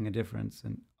be making a difference.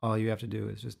 And all you have to do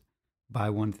is just buy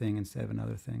one thing instead of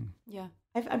another thing. Yeah.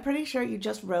 I'm pretty sure you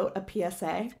just wrote a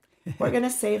PSA. We're going to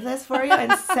save this for you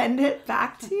and send it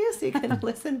back to you so you can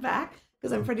listen back,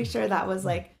 because I'm pretty sure that was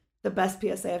like the best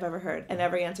PSA I've ever heard. And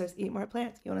every answer is eat more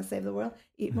plants. You want to save the world?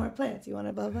 Eat more plants. You want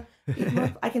to blah, blah, eat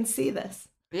more. I can see this.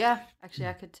 Yeah, actually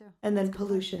I could too. And then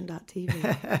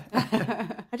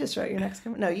pollution.tv. I just wrote your next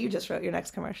No, you just wrote your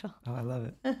next commercial. Oh, I love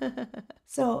it.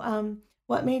 So,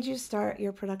 what made you start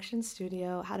your production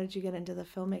studio? How did you get into the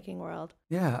filmmaking world?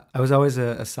 Yeah, I was always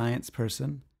a science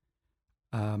person.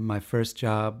 My first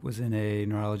job was in a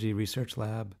neurology research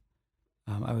lab.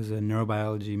 I was a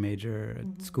neurobiology major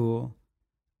at school.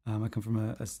 I come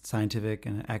from a scientific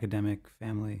and academic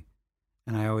family.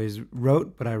 And I always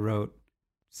wrote, but I wrote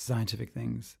scientific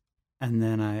things. And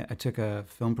then I took a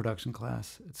film production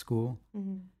class at school.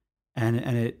 Mm-hmm.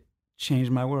 And it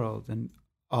changed my world. And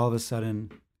all of a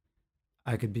sudden,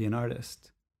 I could be an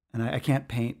artist. And I can't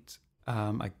paint.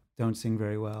 I don't sing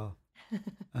very well.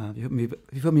 If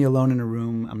you put me alone in a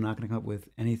room, I'm not going to come up with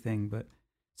anything, but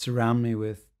surround me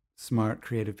with smart,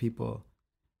 creative people,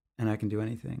 and I can do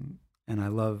anything. And I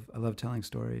love telling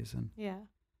stories. And yeah.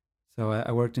 So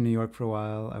I worked in New York for a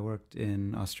while. I worked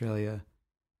in Australia,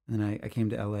 and then I came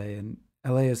to LA. And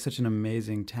LA is such an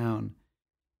amazing town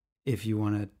if you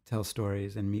want to tell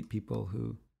stories and meet people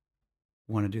who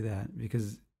want to do that,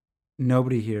 because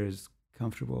nobody here is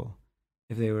comfortable.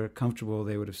 If they were comfortable,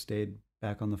 they would have stayed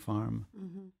back on the farm.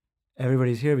 Mm-hmm.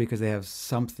 Everybody's here because they have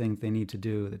something they need to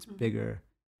do that's bigger.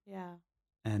 Yeah.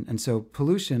 And so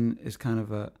pollution is kind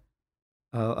of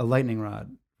a lightning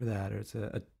rod for that, or it's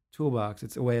a toolbox.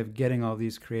 It's a way of getting all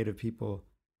these creative people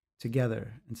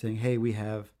together and saying, hey, we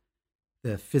have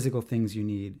the physical things you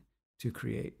need to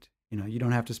create. You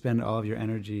don't have to spend all of your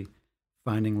energy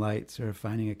finding lights or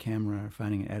finding a camera or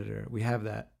finding an editor. We have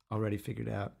that already figured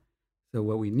out. So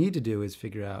what we need to do is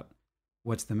figure out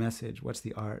what's the message, what's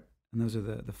the art, and those are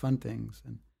the fun things.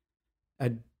 And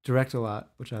I direct a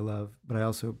lot, which I love, but I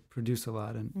also produce a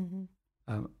lot. And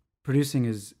producing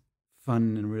is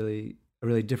fun in a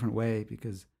really different way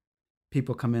because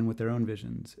people come in with their own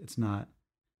visions. It's not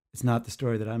the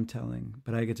story that I'm telling,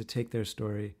 but I get to take their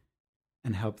story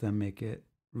and help them make it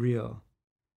real.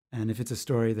 And if it's a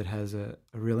story that has a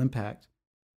real impact,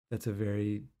 that's a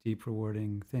very deep,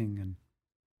 rewarding thing. And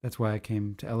that's why I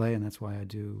came to LA, and that's why I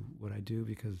do what I do,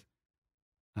 because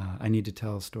I need to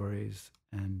tell stories,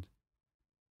 and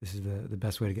this is the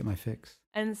best way to get my fix.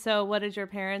 And so what did your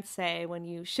parents say when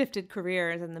you shifted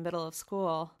careers in the middle of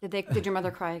school? Did your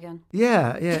mother cry again?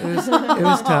 Yeah, it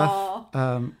was tough.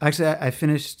 Actually, I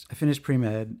finished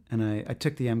pre-med, and I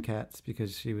took the MCATs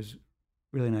because she was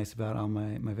really nice about all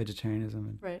my vegetarianism.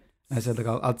 And right. I said, look,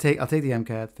 I'll take the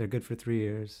MCATs. They're good for 3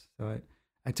 years. So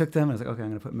I took them. I was like, okay, I'm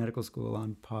going to put medical school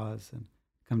on pause and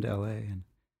come to LA. And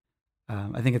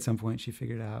I think at some point she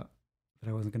figured out that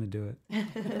I wasn't going to do it.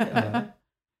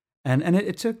 And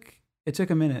it took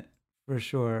a minute for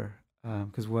sure.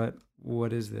 Because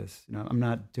what is this? I'm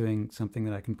not doing something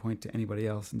that I can point to anybody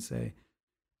else and say,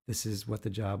 this is what the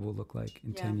job will look like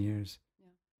in 10 years.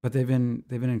 Yeah. But they've been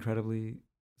incredibly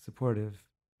supportive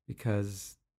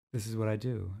because this is what I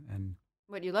do and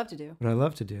what you love to do. What I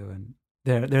love to do, and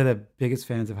they're the biggest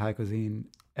fans of high cuisine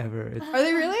ever. Are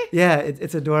they really? Yeah,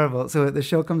 it's adorable. So the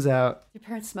show comes out. Your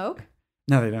parents smoke?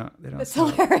 No, they don't. It's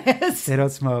hilarious. They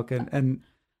don't smoke, and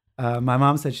my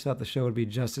mom said she thought the show would be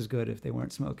just as good if they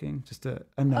weren't smoking. Just a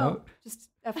note. Just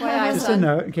FYI, just a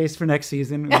note in case for next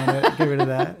season we want to get rid of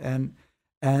that. And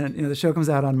the show comes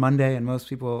out on Monday, and most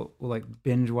people will like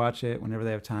binge watch it whenever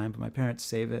they have time. But my parents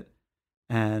save it,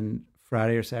 and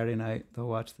Friday or Saturday night they'll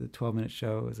watch the 12-minute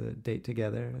show as a date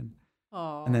together,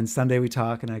 and then Sunday we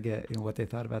talk, and I get what they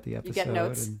thought about the episode. You get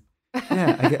notes. And,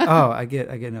 yeah, I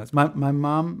get notes. My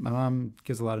mom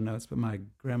gives a lot of notes, but my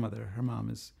grandmother, her mom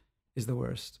is the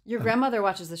worst. Your grandmother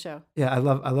watches the show. Yeah, I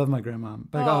love my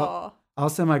grandmom. But I'll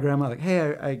send my grandma like,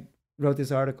 hey, I wrote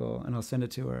this article, and I'll send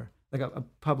it to her. Like a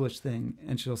published thing,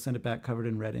 and she'll send it back covered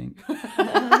in red ink.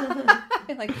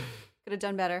 Like, could have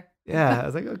done better. Yeah, I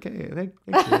was like, okay, thank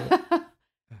you.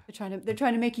 They're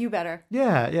trying to make you better.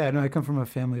 Yeah. No, I come from a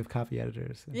family of copy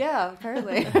editors. So. Yeah,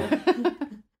 apparently.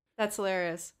 That's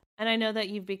hilarious. And I know that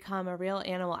you've become a real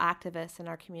animal activist in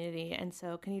our community. And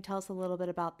so can you tell us a little bit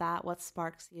about that? What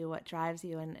sparks you? What drives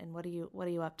you? And what are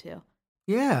you up to?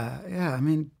 Yeah. I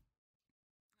mean,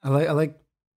 I like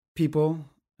people.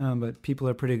 But people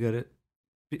are pretty good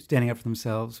at standing up for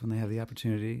themselves when they have the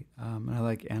opportunity. And I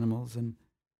like animals, and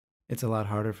it's a lot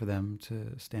harder for them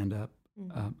to stand up.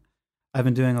 Mm-hmm. I've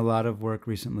been doing a lot of work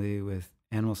recently with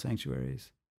animal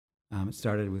sanctuaries. It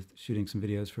started with shooting some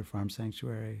videos for Farm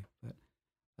Sanctuary, but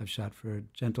I've shot for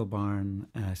Gentle Barn,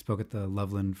 and I spoke at the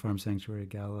Loveland Farm Sanctuary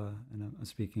Gala, and I'm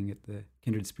speaking at the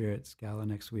Kindred Spirits Gala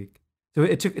next week. So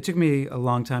it took me a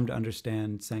long time to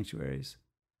understand sanctuaries.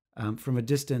 From a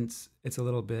distance, it's a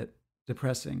little bit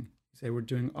depressing. You say we're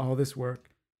doing all this work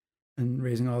and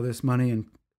raising all this money, and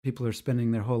people are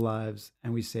spending their whole lives,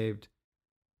 and we saved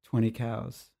 20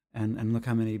 cows. And look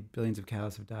how many billions of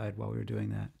cows have died while we were doing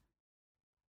that.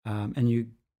 And you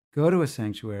go to a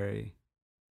sanctuary,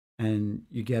 and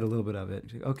you get a little bit of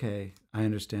it. You're like, okay, I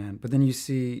understand. But then you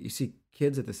see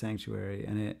kids at the sanctuary,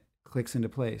 and it clicks into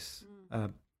place.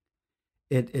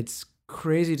 It's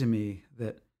crazy to me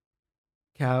that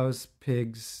cows,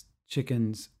 pigs,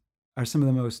 chickens are some of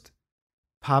the most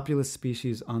populous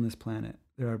species on this planet.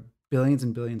 There are billions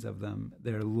and billions of them.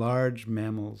 They're large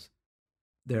mammals.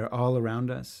 They're all around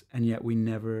us, and yet we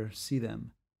never see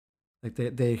them. Like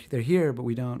they're here, but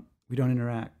we don't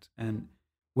interact. And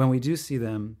when we do see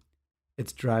them,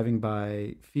 it's driving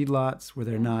by feedlots where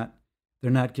they're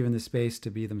not given the space to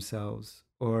be themselves,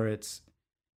 or it's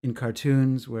in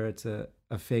cartoons where it's a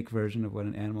fake version of what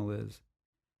an animal is.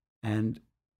 And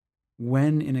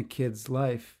when in a kid's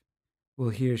life will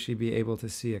he or she be able to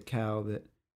see a cow that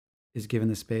is given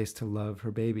the space to love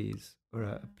her babies, or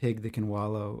a pig that can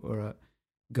wallow, or a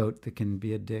goat that can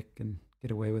be a dick and get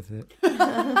away with it?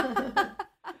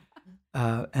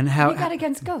 And how you got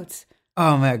against goats?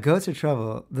 Oh man, goats are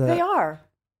trouble. They are.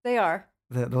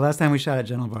 The last time we shot at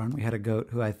Gentle Barn, we had a goat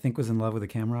who I think was in love with a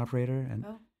camera operator, and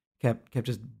kept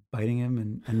just biting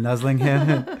him and nuzzling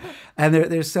him. and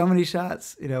there's so many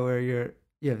shots, where you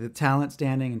have the talent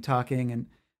standing and talking,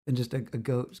 and and just a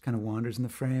goat just kind of wanders in the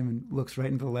frame and looks right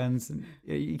into the lens, and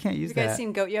you can't use that. Have you guys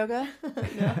seen goat yoga?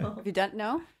 No. Have you done?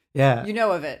 No. Yeah. You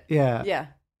know of it. Yeah. Yeah.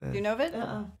 Do you know of it?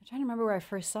 I'm trying to remember where I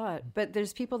first saw it. But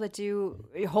there's people that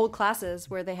hold classes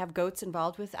where they have goats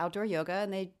involved with outdoor yoga,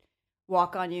 and they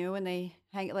walk on you and they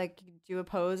hang do a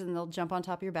pose and they'll jump on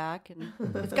top of your back, and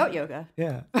it's goat yoga.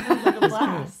 Yeah. Like a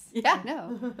blast. Yeah,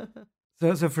 no.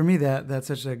 So for me, that's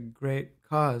such a great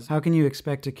cause. How can you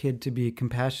expect a kid to be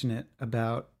compassionate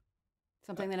about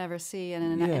something they never see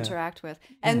and interact with?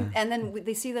 And then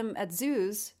they see them at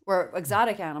zoos or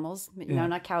exotic animals,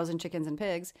 not cows and chickens and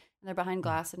pigs, and they're behind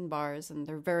glass and bars and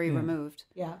they're very removed.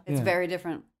 Yeah. It's very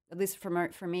different. At least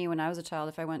for me, when I was a child,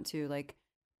 if I went to like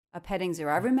a petting zoo,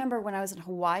 I remember when I was in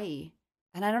Hawaii,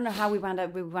 and I don't know how we wound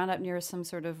up near some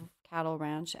sort of cattle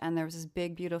ranch, and there was this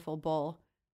big, beautiful bull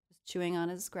just chewing on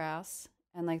his grass,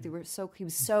 and like he was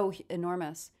so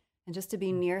enormous, and just to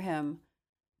be near him,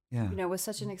 was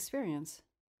such an experience.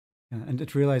 Yeah, and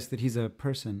to realize that he's a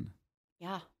person.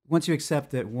 Yeah. Once you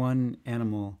accept that one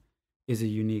animal is a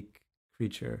unique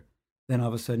creature, then all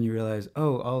of a sudden you realize,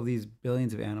 all of these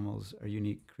billions of animals are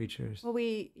unique creatures. Well,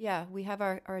 we have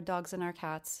our dogs and our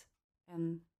cats,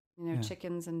 and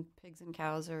chickens and pigs and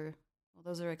cows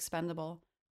those are expendable.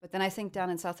 But then I think down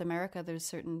in South America, there's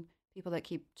certain people that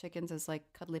keep chickens as like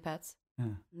cuddly pets. Yeah.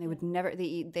 And they would never.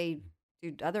 They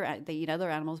eat other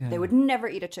animals, but they would never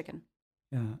eat a chicken.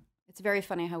 Yeah. It's very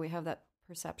funny how we have that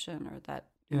perception, or that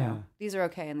these are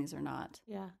okay and these are not.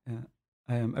 Yeah. Yeah.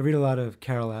 I read a lot of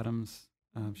Carol Adams.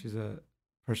 She's a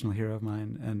personal hero of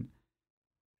mine. And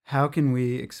how can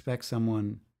we expect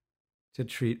someone to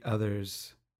treat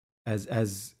others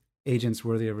as agents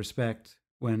worthy of respect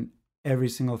when every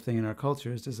single thing in our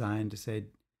culture is designed to say,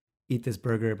 eat this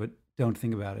burger, but don't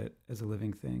think about it as a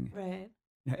living thing. Right.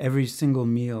 Every single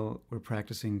meal we're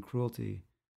practicing cruelty,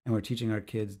 and we're teaching our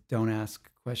kids, don't ask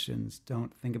questions,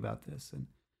 don't think about this.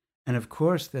 And of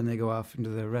course, then they go off into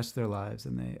the rest of their lives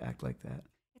and they act like that.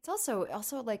 It's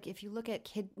also like if you look at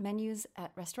kid menus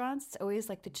at restaurants, it's always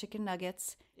like the chicken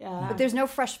nuggets. Yeah. But there's no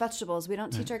fresh vegetables. We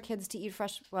don't teach our kids to eat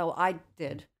fresh. Well, I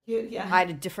did. Yeah. I had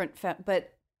a different,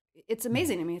 but it's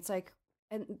amazing to me. It's like,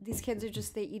 and these kids are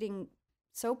they're eating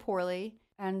so poorly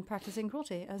and practicing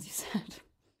cruelty, as you said.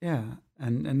 Yeah,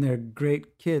 and they're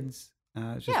great kids.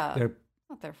 They're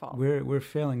not their fault. We're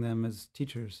failing them as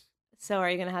teachers. So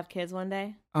are you going to have kids one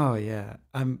day? Oh, yeah.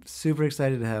 I'm super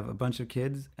excited to have a bunch of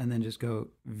kids and then just go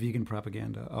vegan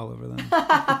propaganda all over them.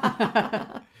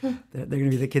 They're going to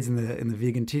be the kids in the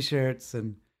vegan T-shirts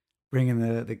and bringing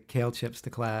the kale chips to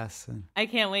class. And I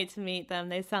can't wait to meet them.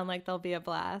 They sound like they'll be a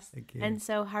blast. And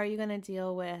so how are you going to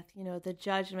deal with, the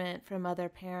judgment from other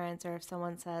parents, or if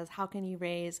someone says, how can you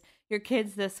raise your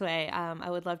kids this way?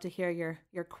 I would love to hear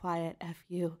your quiet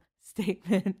FU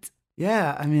statement.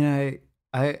 Yeah, I mean,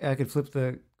 I could flip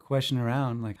the question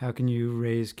around, like, how can you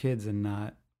raise kids and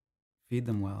not feed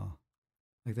them well?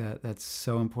 Like that's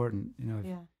so important.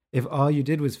 If all you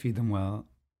did was feed them well,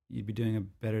 you'd be doing a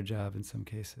better job in some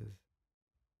cases.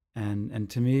 And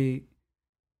to me,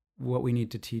 what we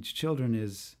need to teach children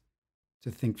is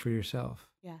to think for yourself.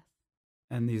 Yes.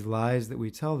 And these lies that we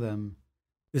tell them,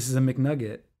 this is a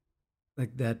McNugget,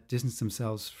 like that distance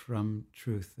themselves from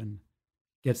truth and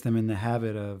gets them in the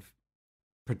habit of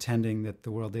pretending that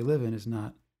the world they live in is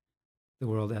not the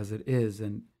world as it is.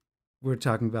 And we're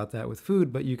talking about that with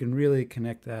food, but you can really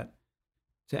connect that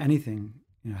to anything.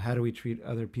 How do we treat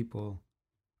other people?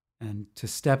 And to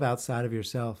step outside of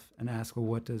yourself and ask, well,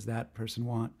 what does that person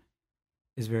want,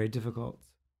 is very difficult.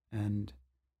 And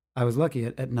I was lucky.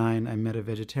 At 9, I met a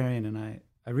vegetarian, and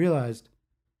I realized,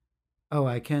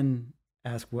 I can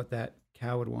ask what that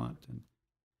cow would want.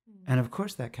 And of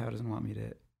course that cow doesn't want me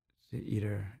to eat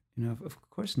her. Of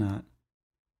course not.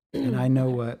 And I know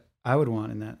what I would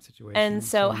want in that situation. And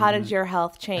so how did your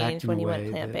health change when you went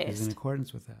plant-based? In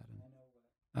accordance with that.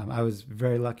 I was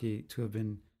very lucky to have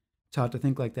been taught to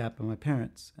think like that by my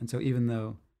parents. And so even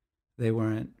though they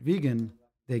weren't vegan,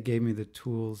 they gave me the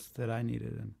tools that I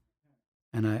needed.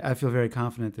 And I feel very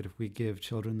confident that if we give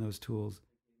children those tools,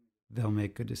 they'll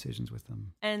make good decisions with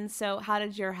them. And so how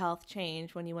did your health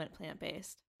change when you went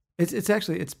plant-based?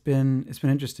 It's been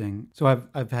interesting. So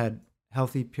I've had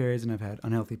healthy periods and I've had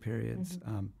unhealthy periods.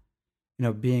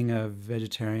 Mm-hmm. Being a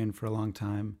vegetarian for a long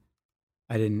time,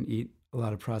 I didn't eat a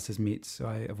lot of processed meats, so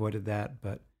I avoided that.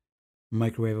 But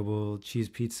microwavable cheese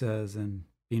pizzas and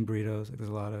bean burritos, there's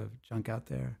a lot of junk out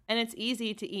there. And it's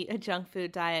easy to eat a junk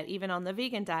food diet, even on the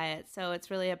vegan diet. So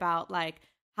it's really about like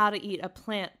how to eat a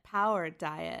plant-powered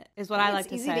diet is what I like to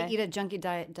say. It's easy to eat a junky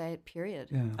diet, period.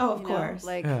 Yeah. Oh, of course.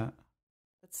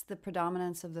 That's the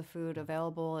predominance of the food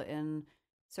available in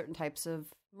certain types of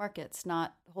markets,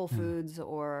 not Whole Foods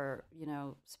or,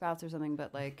 Sprouts or something,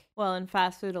 but like. Well, in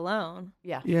fast food alone.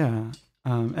 Yeah. Yeah.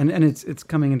 And it's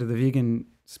coming into the vegan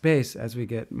space as we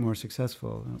get more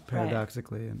successful,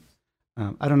 paradoxically. Right.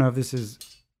 And I don't know if this is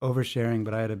oversharing,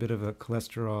 but I had a bit of a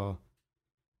cholesterol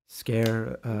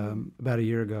scare about a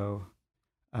year ago.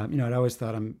 I'd always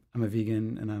thought I'm a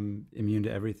vegan and I'm immune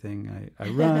to everything. I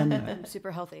run. I'm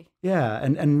super healthy. Yeah,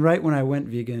 and right when I went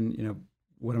vegan,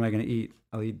 what am I going to eat?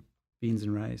 I'll eat beans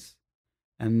and rice.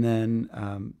 And then,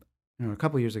 a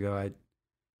couple years ago,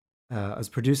 I was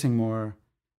producing more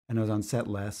and I was on set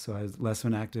less, so I was less of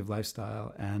an active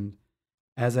lifestyle. And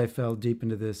as I fell deep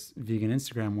into this vegan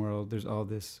Instagram world, there's all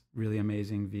this really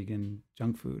amazing vegan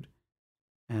junk food.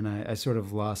 And I sort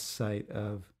of lost sight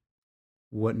of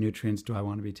what nutrients do I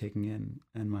want to be taking in.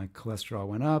 And my cholesterol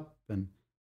went up, and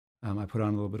I put on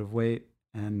a little bit of weight.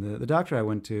 And the doctor I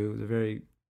went to was a very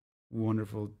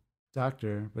wonderful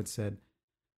doctor, but said,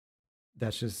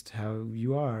 that's just how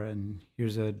you are, and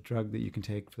here's a drug that you can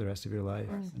take for the rest of your life.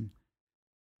 And,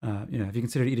 have you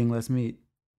considered eating less meat?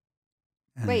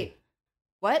 And wait,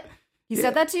 what? He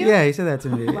said that to you? Yeah, he said that to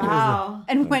me. Wow.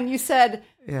 And when you said,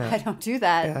 I don't do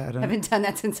that, I haven't done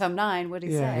that since I'm 9, what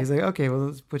did he say? Yeah, he's like, okay, well,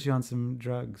 let's put you on some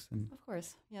drugs. And, of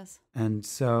course, yes. And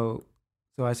so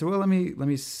I said, well, let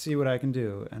me see what I can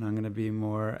do, and I'm going to be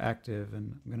more active,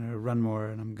 and I'm going to run more,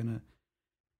 and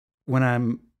when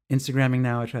I'm Instagramming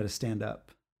now, I try to stand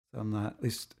up, so I'm not at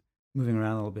least moving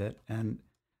around a little bit. And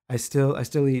I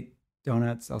still eat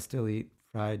donuts. I'll still eat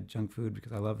fried junk food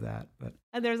because I love that.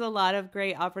 And there's a lot of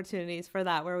great opportunities for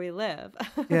that where we live.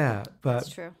 Yeah, but that's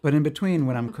true. But in between,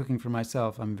 when I'm cooking for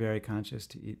myself, I'm very conscious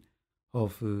to eat whole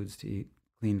foods, to eat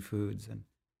clean foods, and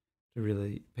to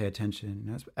really pay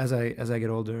attention. As I get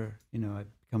older, I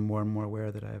become more and more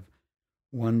aware that I have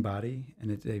one body, and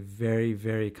it's a very,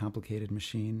 very complicated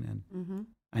machine, and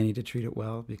I need to treat it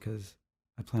well because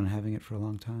I plan on having it for a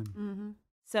long time. Mm-hmm.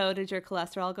 So did your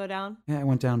cholesterol go down? Yeah, it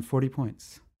went down 40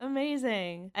 points.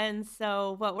 Amazing. And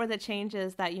so what were the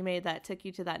changes that you made that took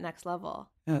you to that next level?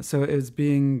 Yeah, so it was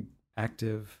being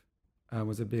active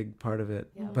was a big part of it.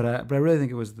 Yeah. But I really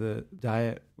think it was the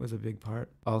diet was a big part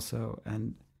also.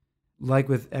 And like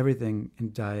with everything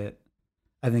in diet,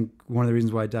 I think one of the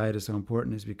reasons why diet is so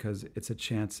important is because it's a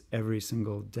chance every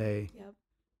single day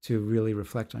to really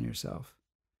reflect on yourself.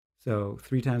 So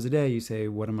 3 times a day you say,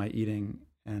 what am I eating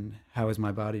and how is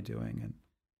my body doing? And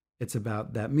it's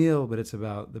about that meal, but it's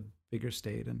about the bigger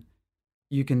state. And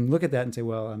you can look at that and say,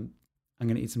 well, I'm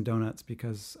going to eat some donuts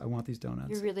because I want these donuts.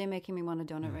 You're really making me want a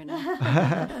donut right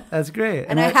now. That's great.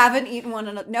 And I haven't eaten one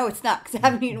no, it's not, because I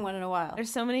haven't eaten one in a while.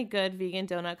 There's so many good vegan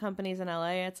donut companies in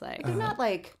LA. It's like you're not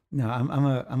like. No,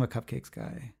 I'm a cupcakes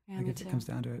guy. Yeah, I guess it comes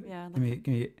down to it. Yeah, give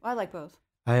me. I like both.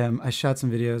 I shot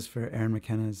some videos for Aaron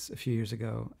McKenna's a few years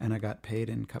ago, and I got paid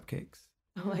in cupcakes.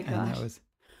 Oh my gosh. And that was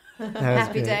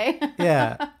happy great. Day.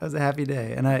 Yeah, that was a happy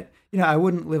day. And I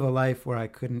wouldn't live a life where I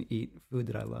couldn't eat food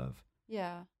that I love.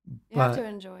 Yeah, you have to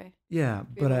enjoy. Yeah,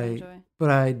 but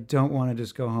I don't want to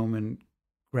just go home and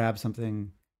grab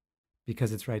something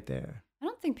because it's right there. I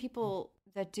don't think people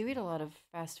that do eat a lot of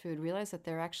fast food realize that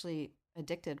they're actually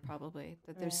addicted, probably.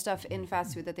 That there's stuff in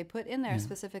fast food that they put in there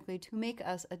specifically to make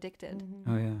us addicted.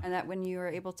 Mm-hmm. Oh, yeah. And that when you are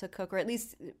able to cook, or at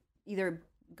least either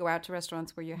go out to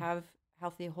restaurants where you have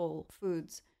healthy, whole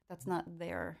foods, that's not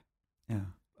there. Yeah.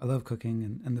 I love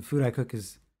cooking, and the food I cook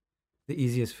is the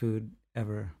easiest food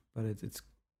ever, but it's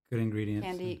good ingredients.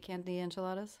 Candy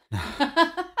enchiladas?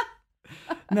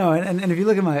 No, and if you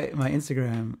look at my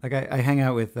Instagram, like I hang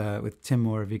out with Tim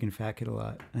Moore, Vegan Fat Kid, a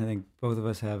lot. And I think both of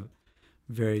us have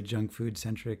very junk food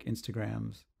centric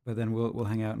Instagrams, but then we'll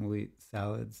hang out and we'll eat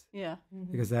salads. Yeah. Mm-hmm.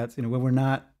 Because that's, when we're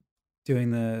not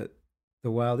doing the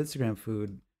wild Instagram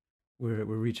food, we're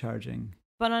recharging.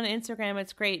 But on Instagram,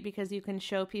 it's great because you can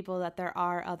show people that there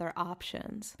are other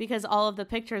options, because all of the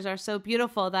pictures are so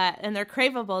beautiful and they're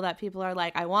craveable that people are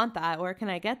like, I want that. Where can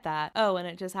I get that? Oh, and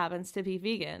it just happens to be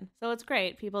vegan. So it's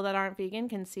great. People that aren't vegan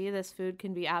can see this food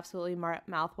can be absolutely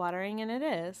mouthwatering, and it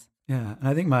is. Yeah. And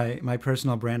I think my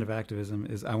personal brand of activism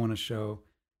is I want to show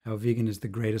how vegan is the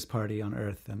greatest party on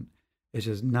earth. And it's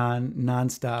just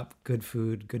nonstop good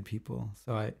food, good people.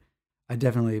 So I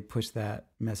definitely push that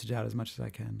message out as much as I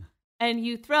can. And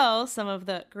you throw some of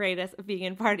the greatest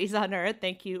vegan parties on earth.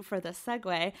 Thank you for the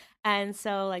segue. And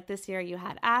so like this year you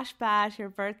had Ash Bash, your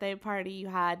birthday party, you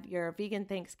had your vegan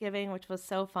Thanksgiving, which was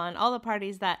so fun. All the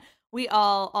parties that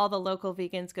all the local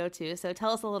vegans go to. So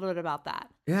tell us a little bit about that.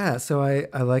 Yeah, so I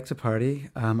like to party.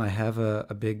 I have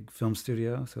a big film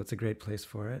studio, so it's a great place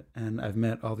for it. And I've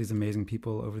met all these amazing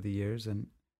people over the years, and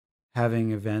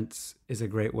having events is a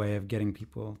great way of getting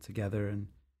people together and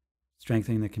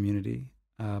strengthening the community.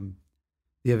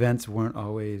 The events weren't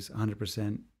always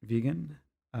 100% vegan,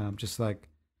 just like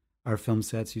our film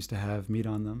sets used to have meat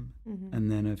on them. Mhm.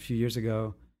 And then a few years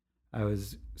ago, I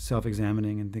was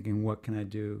self-examining and thinking, what can I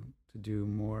do to do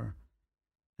more?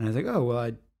 And I was like, oh, well,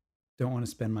 I don't want to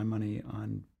spend my money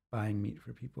on buying meat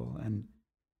for people. And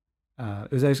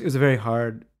it was a very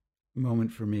hard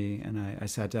moment for me. And I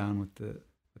sat down with the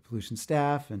pollution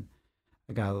staff, and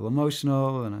I got a little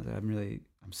emotional, and I said,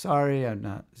 I'm sorry,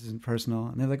 this isn't personal.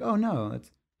 And they're like, oh no,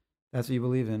 that's what you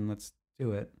believe in, let's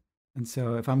do it. And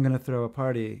so if I'm going to throw a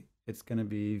party, it's going to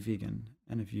be vegan.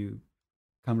 And if you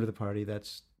come to the party,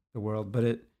 that's the world.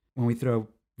 But when we throw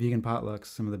vegan potlucks,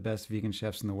 some of the best vegan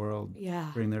chefs in the world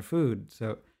bring their food.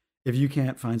 So if you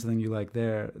can't find something you like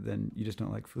there, then you just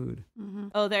don't like food. Mm-hmm.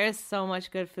 Oh, there is so much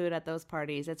good food at those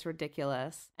parties. It's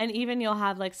ridiculous. And even you'll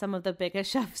have like some of the biggest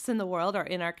chefs in the world are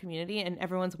in our community, and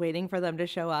everyone's waiting for them to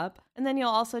show up. And then you'll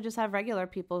also just have regular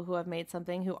people who have made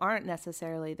something who aren't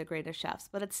necessarily the greatest chefs,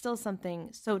 but it's still something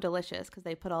so delicious because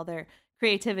they put all their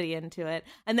creativity into it.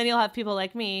 And then you'll have people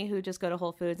like me who just go to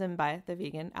Whole Foods and buy the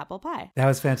vegan apple pie. That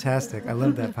was fantastic. I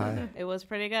loved that pie. It was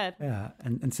pretty good. Yeah.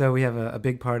 And so we have a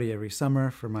big party every summer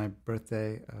for my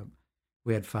birthday.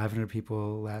 We had 500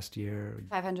 people last year.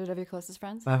 500 of your closest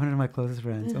friends? 500 of my closest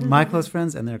friends. My close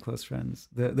friends and their close friends.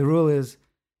 The rule is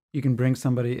you can bring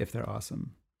somebody if they're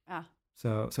awesome. Ah.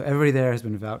 So everybody there has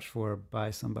been vouched for by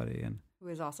somebody. And who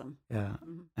is awesome. Yeah.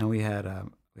 Mm-hmm. And we had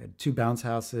 2 bounce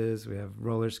houses. We have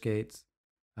roller skates.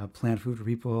 Plant Food for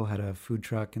People had a food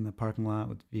truck in the parking lot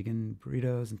with vegan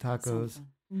burritos and tacos.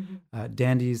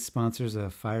 Dandy's sponsors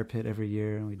a fire pit every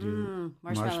year, and we do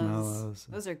marshmallows.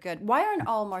 Those are good. Why aren't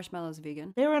all marshmallows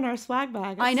vegan? They were in our swag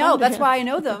bag. I know. That's why I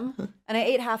know them. And I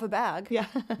ate half a bag. Yeah.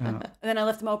 And then I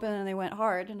left them open, and they went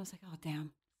hard. And I was like, oh,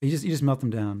 damn. You just melt them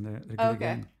down. They're good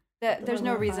again. There's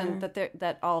no reason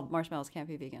that all marshmallows can't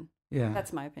be vegan. Yeah.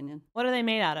 That's my opinion. What are they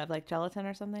made out of? Like gelatin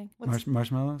or something?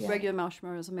 Marshmallows? Yeah. Regular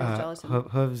marshmallows are made of gelatin.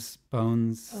 Hooves,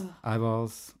 bones,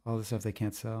 eyeballs, all the stuff they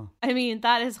can't sell. I mean,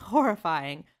 that is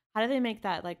horrifying. How do they make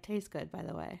that like taste good, by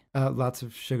the way? Lots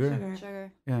of sugar.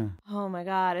 Sugar. Yeah. Oh my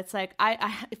God. It's like,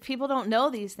 if people don't know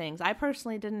these things. I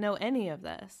personally didn't know any of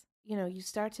this. You know, you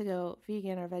start to go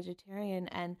vegan or vegetarian,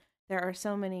 and there are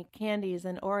so many candies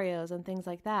and Oreos and things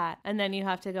like that. And then you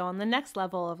have to go on the next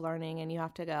level of learning, and you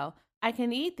have to go, I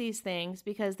can eat these things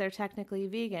because they're technically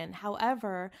vegan.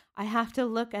 However, I have to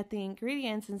look at the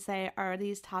ingredients and say, are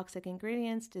these toxic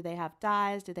ingredients? Do they have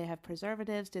dyes? Do they have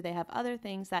preservatives? Do they have other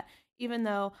things that, even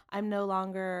though I'm no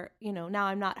longer, now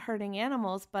I'm not hurting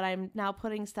animals, but I'm now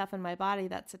putting stuff in my body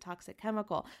that's a toxic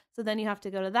chemical. So then you have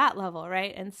to go to that level,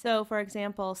 right? And so, for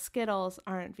example, Skittles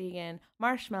aren't vegan.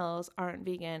 Marshmallows aren't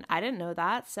vegan. I didn't know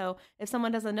that. So if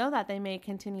someone doesn't know that, they may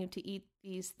continue to eat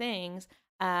these things.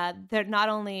 They're not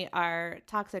only are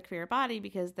toxic for your body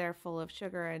because they're full of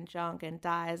sugar and junk and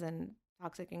dyes and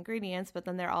toxic ingredients, but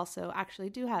then they also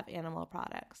actually do have animal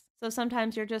products. So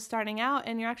sometimes you're just starting out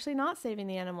and you're actually not saving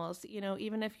the animals,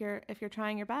 even if you're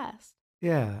trying your best.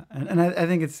 Yeah, and I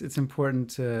think it's important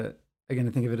to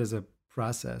think of it as a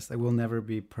process. Like, we'll never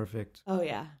be perfect. Oh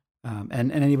yeah.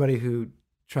 And anybody who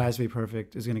tries to be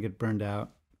perfect is going to get burned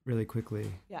out really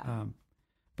quickly. Yeah.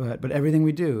 But everything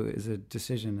we do is a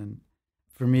decision. And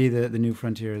for me, the new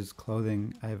frontier is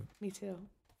clothing. I have Me too.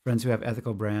 friends who have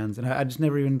ethical brands, and I just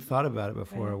never even thought about it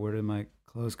before. Right. Where did my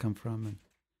clothes come from?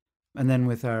 And then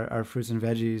with our fruits and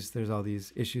veggies, there's all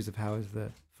these issues of how is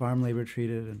the farm labor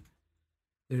treated, and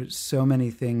there's so many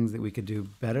things that we could do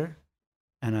better.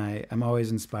 And I'm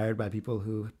always inspired by people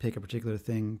who pick a particular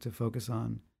thing to focus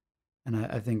on. And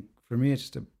I think for me, it's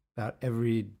just about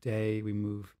every day we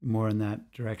move more in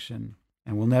that direction.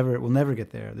 And we'll never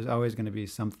get there. There's always going to be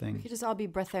something. We could just all be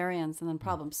breatharians, and then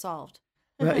problem solved.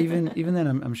 Well, even then,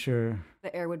 I'm sure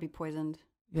the air would be poisoned.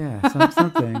 Yeah,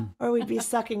 something. Or we'd be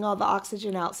sucking all the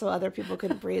oxygen out so other people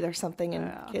couldn't breathe or something,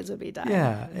 and kids would be dying.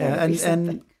 Yeah.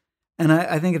 And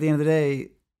I think at the end of the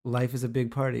day, life is a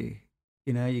big party.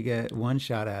 You get one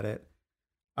shot at it.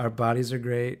 Our bodies are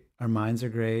great. Our minds are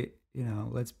great.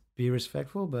 Let's be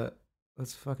respectful, but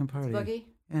let's fucking party. Let's boogie.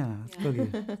 Yeah, let's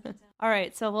boogie. All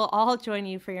right, so we'll all join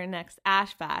you for your next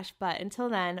Ash Bash. But until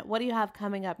then, what do you have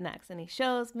coming up next? Any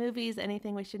shows, movies,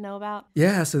 anything we should know about?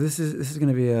 Yeah, so this is going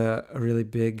to be a really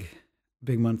big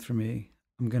month for me.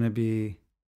 I'm going to be,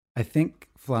 I think,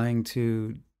 flying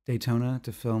to Daytona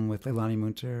to film with Leilani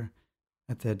Munter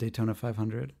at the Daytona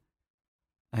 500.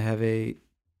 I have a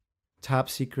top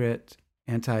secret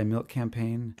anti-milk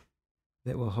campaign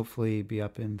that will hopefully be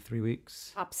up in 3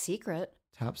 weeks. Top secret?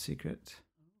 Top secret.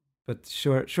 But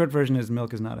short version is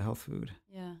milk is not a health food.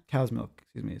 Yeah. Cow's milk,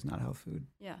 is not a health food.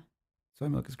 Yeah. Soy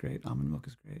milk is great. Almond milk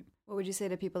is great. What would you say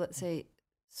to people that say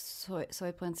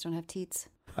soy plants don't have teats?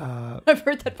 Uh, I've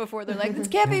heard that before. They're like, this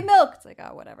can't be milk. It's like,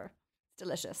 oh, whatever. It's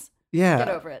delicious. Yeah. Get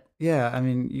over it. Yeah. I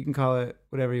mean, you can call it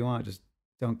whatever you want. Just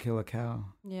don't kill a cow.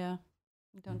 Yeah.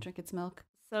 Don't drink its milk.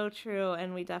 So true.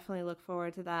 And we definitely look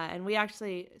forward to that. And we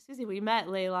actually, Susie, we met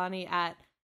Leilani at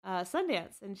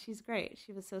Sundance, and she's great.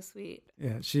 She was so sweet.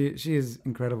 Yeah, she is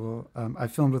incredible. I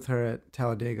filmed with her at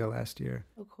Talladega last year.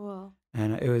 Oh, cool.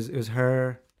 And it was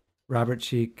her, Robert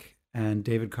Cheek, and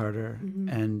David Carter,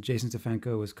 and Jason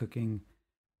Stefanko was cooking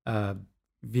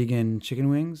vegan chicken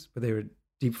wings, but they were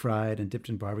deep fried and dipped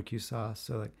in barbecue sauce.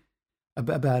 So like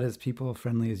about as people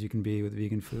friendly as you can be with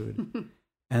vegan food.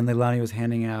 And Leilani was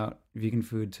handing out vegan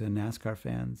food to NASCAR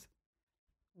fans.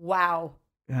 Wow.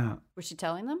 Yeah. Was she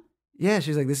telling them? Yeah,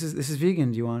 she's like, this is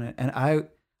vegan. Do you want it? And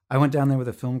I went down there with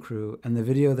a film crew, and the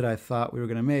video that I thought we were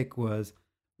gonna make was,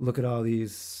 look at all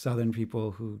these Southern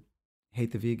people who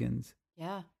hate the vegans.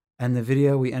 Yeah. And the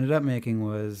video we ended up making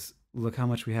was, look how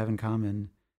much we have in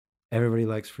common. Everybody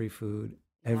likes free food.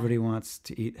 Everybody wants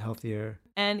to eat healthier.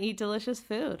 And eat delicious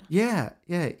food. Yeah.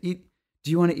 Do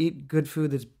you want to eat good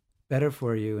food that's better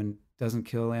for you and doesn't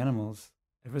kill animals?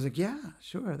 Everyone's like, yeah,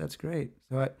 sure, that's great.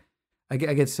 So I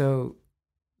get so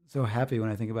happy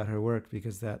when I think about her work,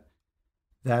 because that's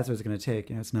what it's going to take.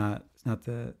 You know, it's not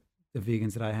the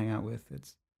vegans that I hang out with.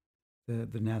 It's the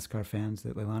NASCAR fans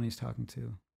that Leilani's talking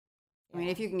to. I mean,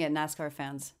 if you can get NASCAR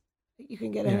fans, you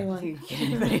can get anyone. You can get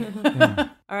anybody. Yeah.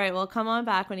 All right, well, come on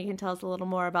back when you can tell us a little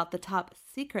more about the Top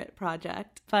Secret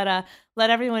project. But let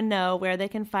everyone know where they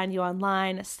can find you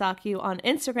online, stalk you on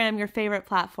Instagram, your favorite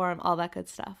platform, all that good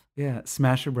stuff. Yeah,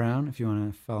 Smasher Brown, if you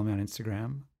want to follow me on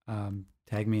Instagram.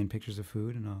 Tag me in pictures of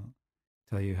food, and I'll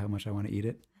tell you how much I want to eat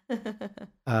it.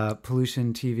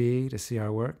 Pollution TV to see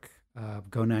our work.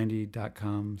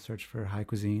 Go90.com, search for High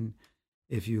Cuisine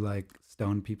if you like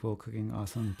stoned people cooking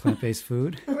awesome plant-based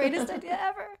food. Greatest idea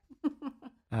ever.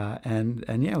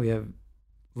 And yeah, we have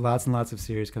lots and lots of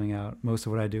series coming out. Most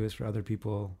of what I do is for other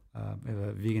people. We have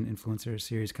a vegan influencer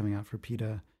series coming out for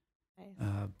PETA. Nice.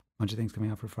 A bunch of things coming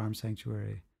out for Farm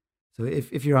Sanctuary. So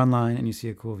if you're online and you see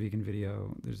a cool vegan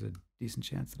video, there's a decent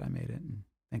chance that I made it. And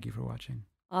thank you for watching.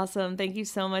 Awesome. Thank you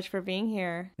so much for being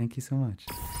here. Thank you so much.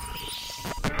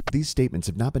 These statements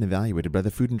have not been evaluated by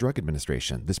the Food and Drug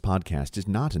Administration. This podcast is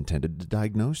not intended to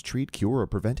diagnose, treat, cure, or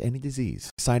prevent any disease.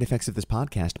 Side effects of this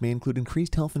podcast may include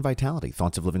increased health and vitality,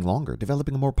 thoughts of living longer,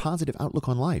 developing a more positive outlook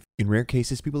on life. In rare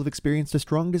cases, people have experienced a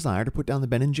strong desire to put down the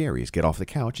Ben & Jerry's, get off the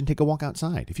couch, and take a walk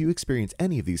outside. If you experience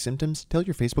any of these symptoms, tell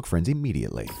your Facebook friends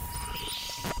immediately.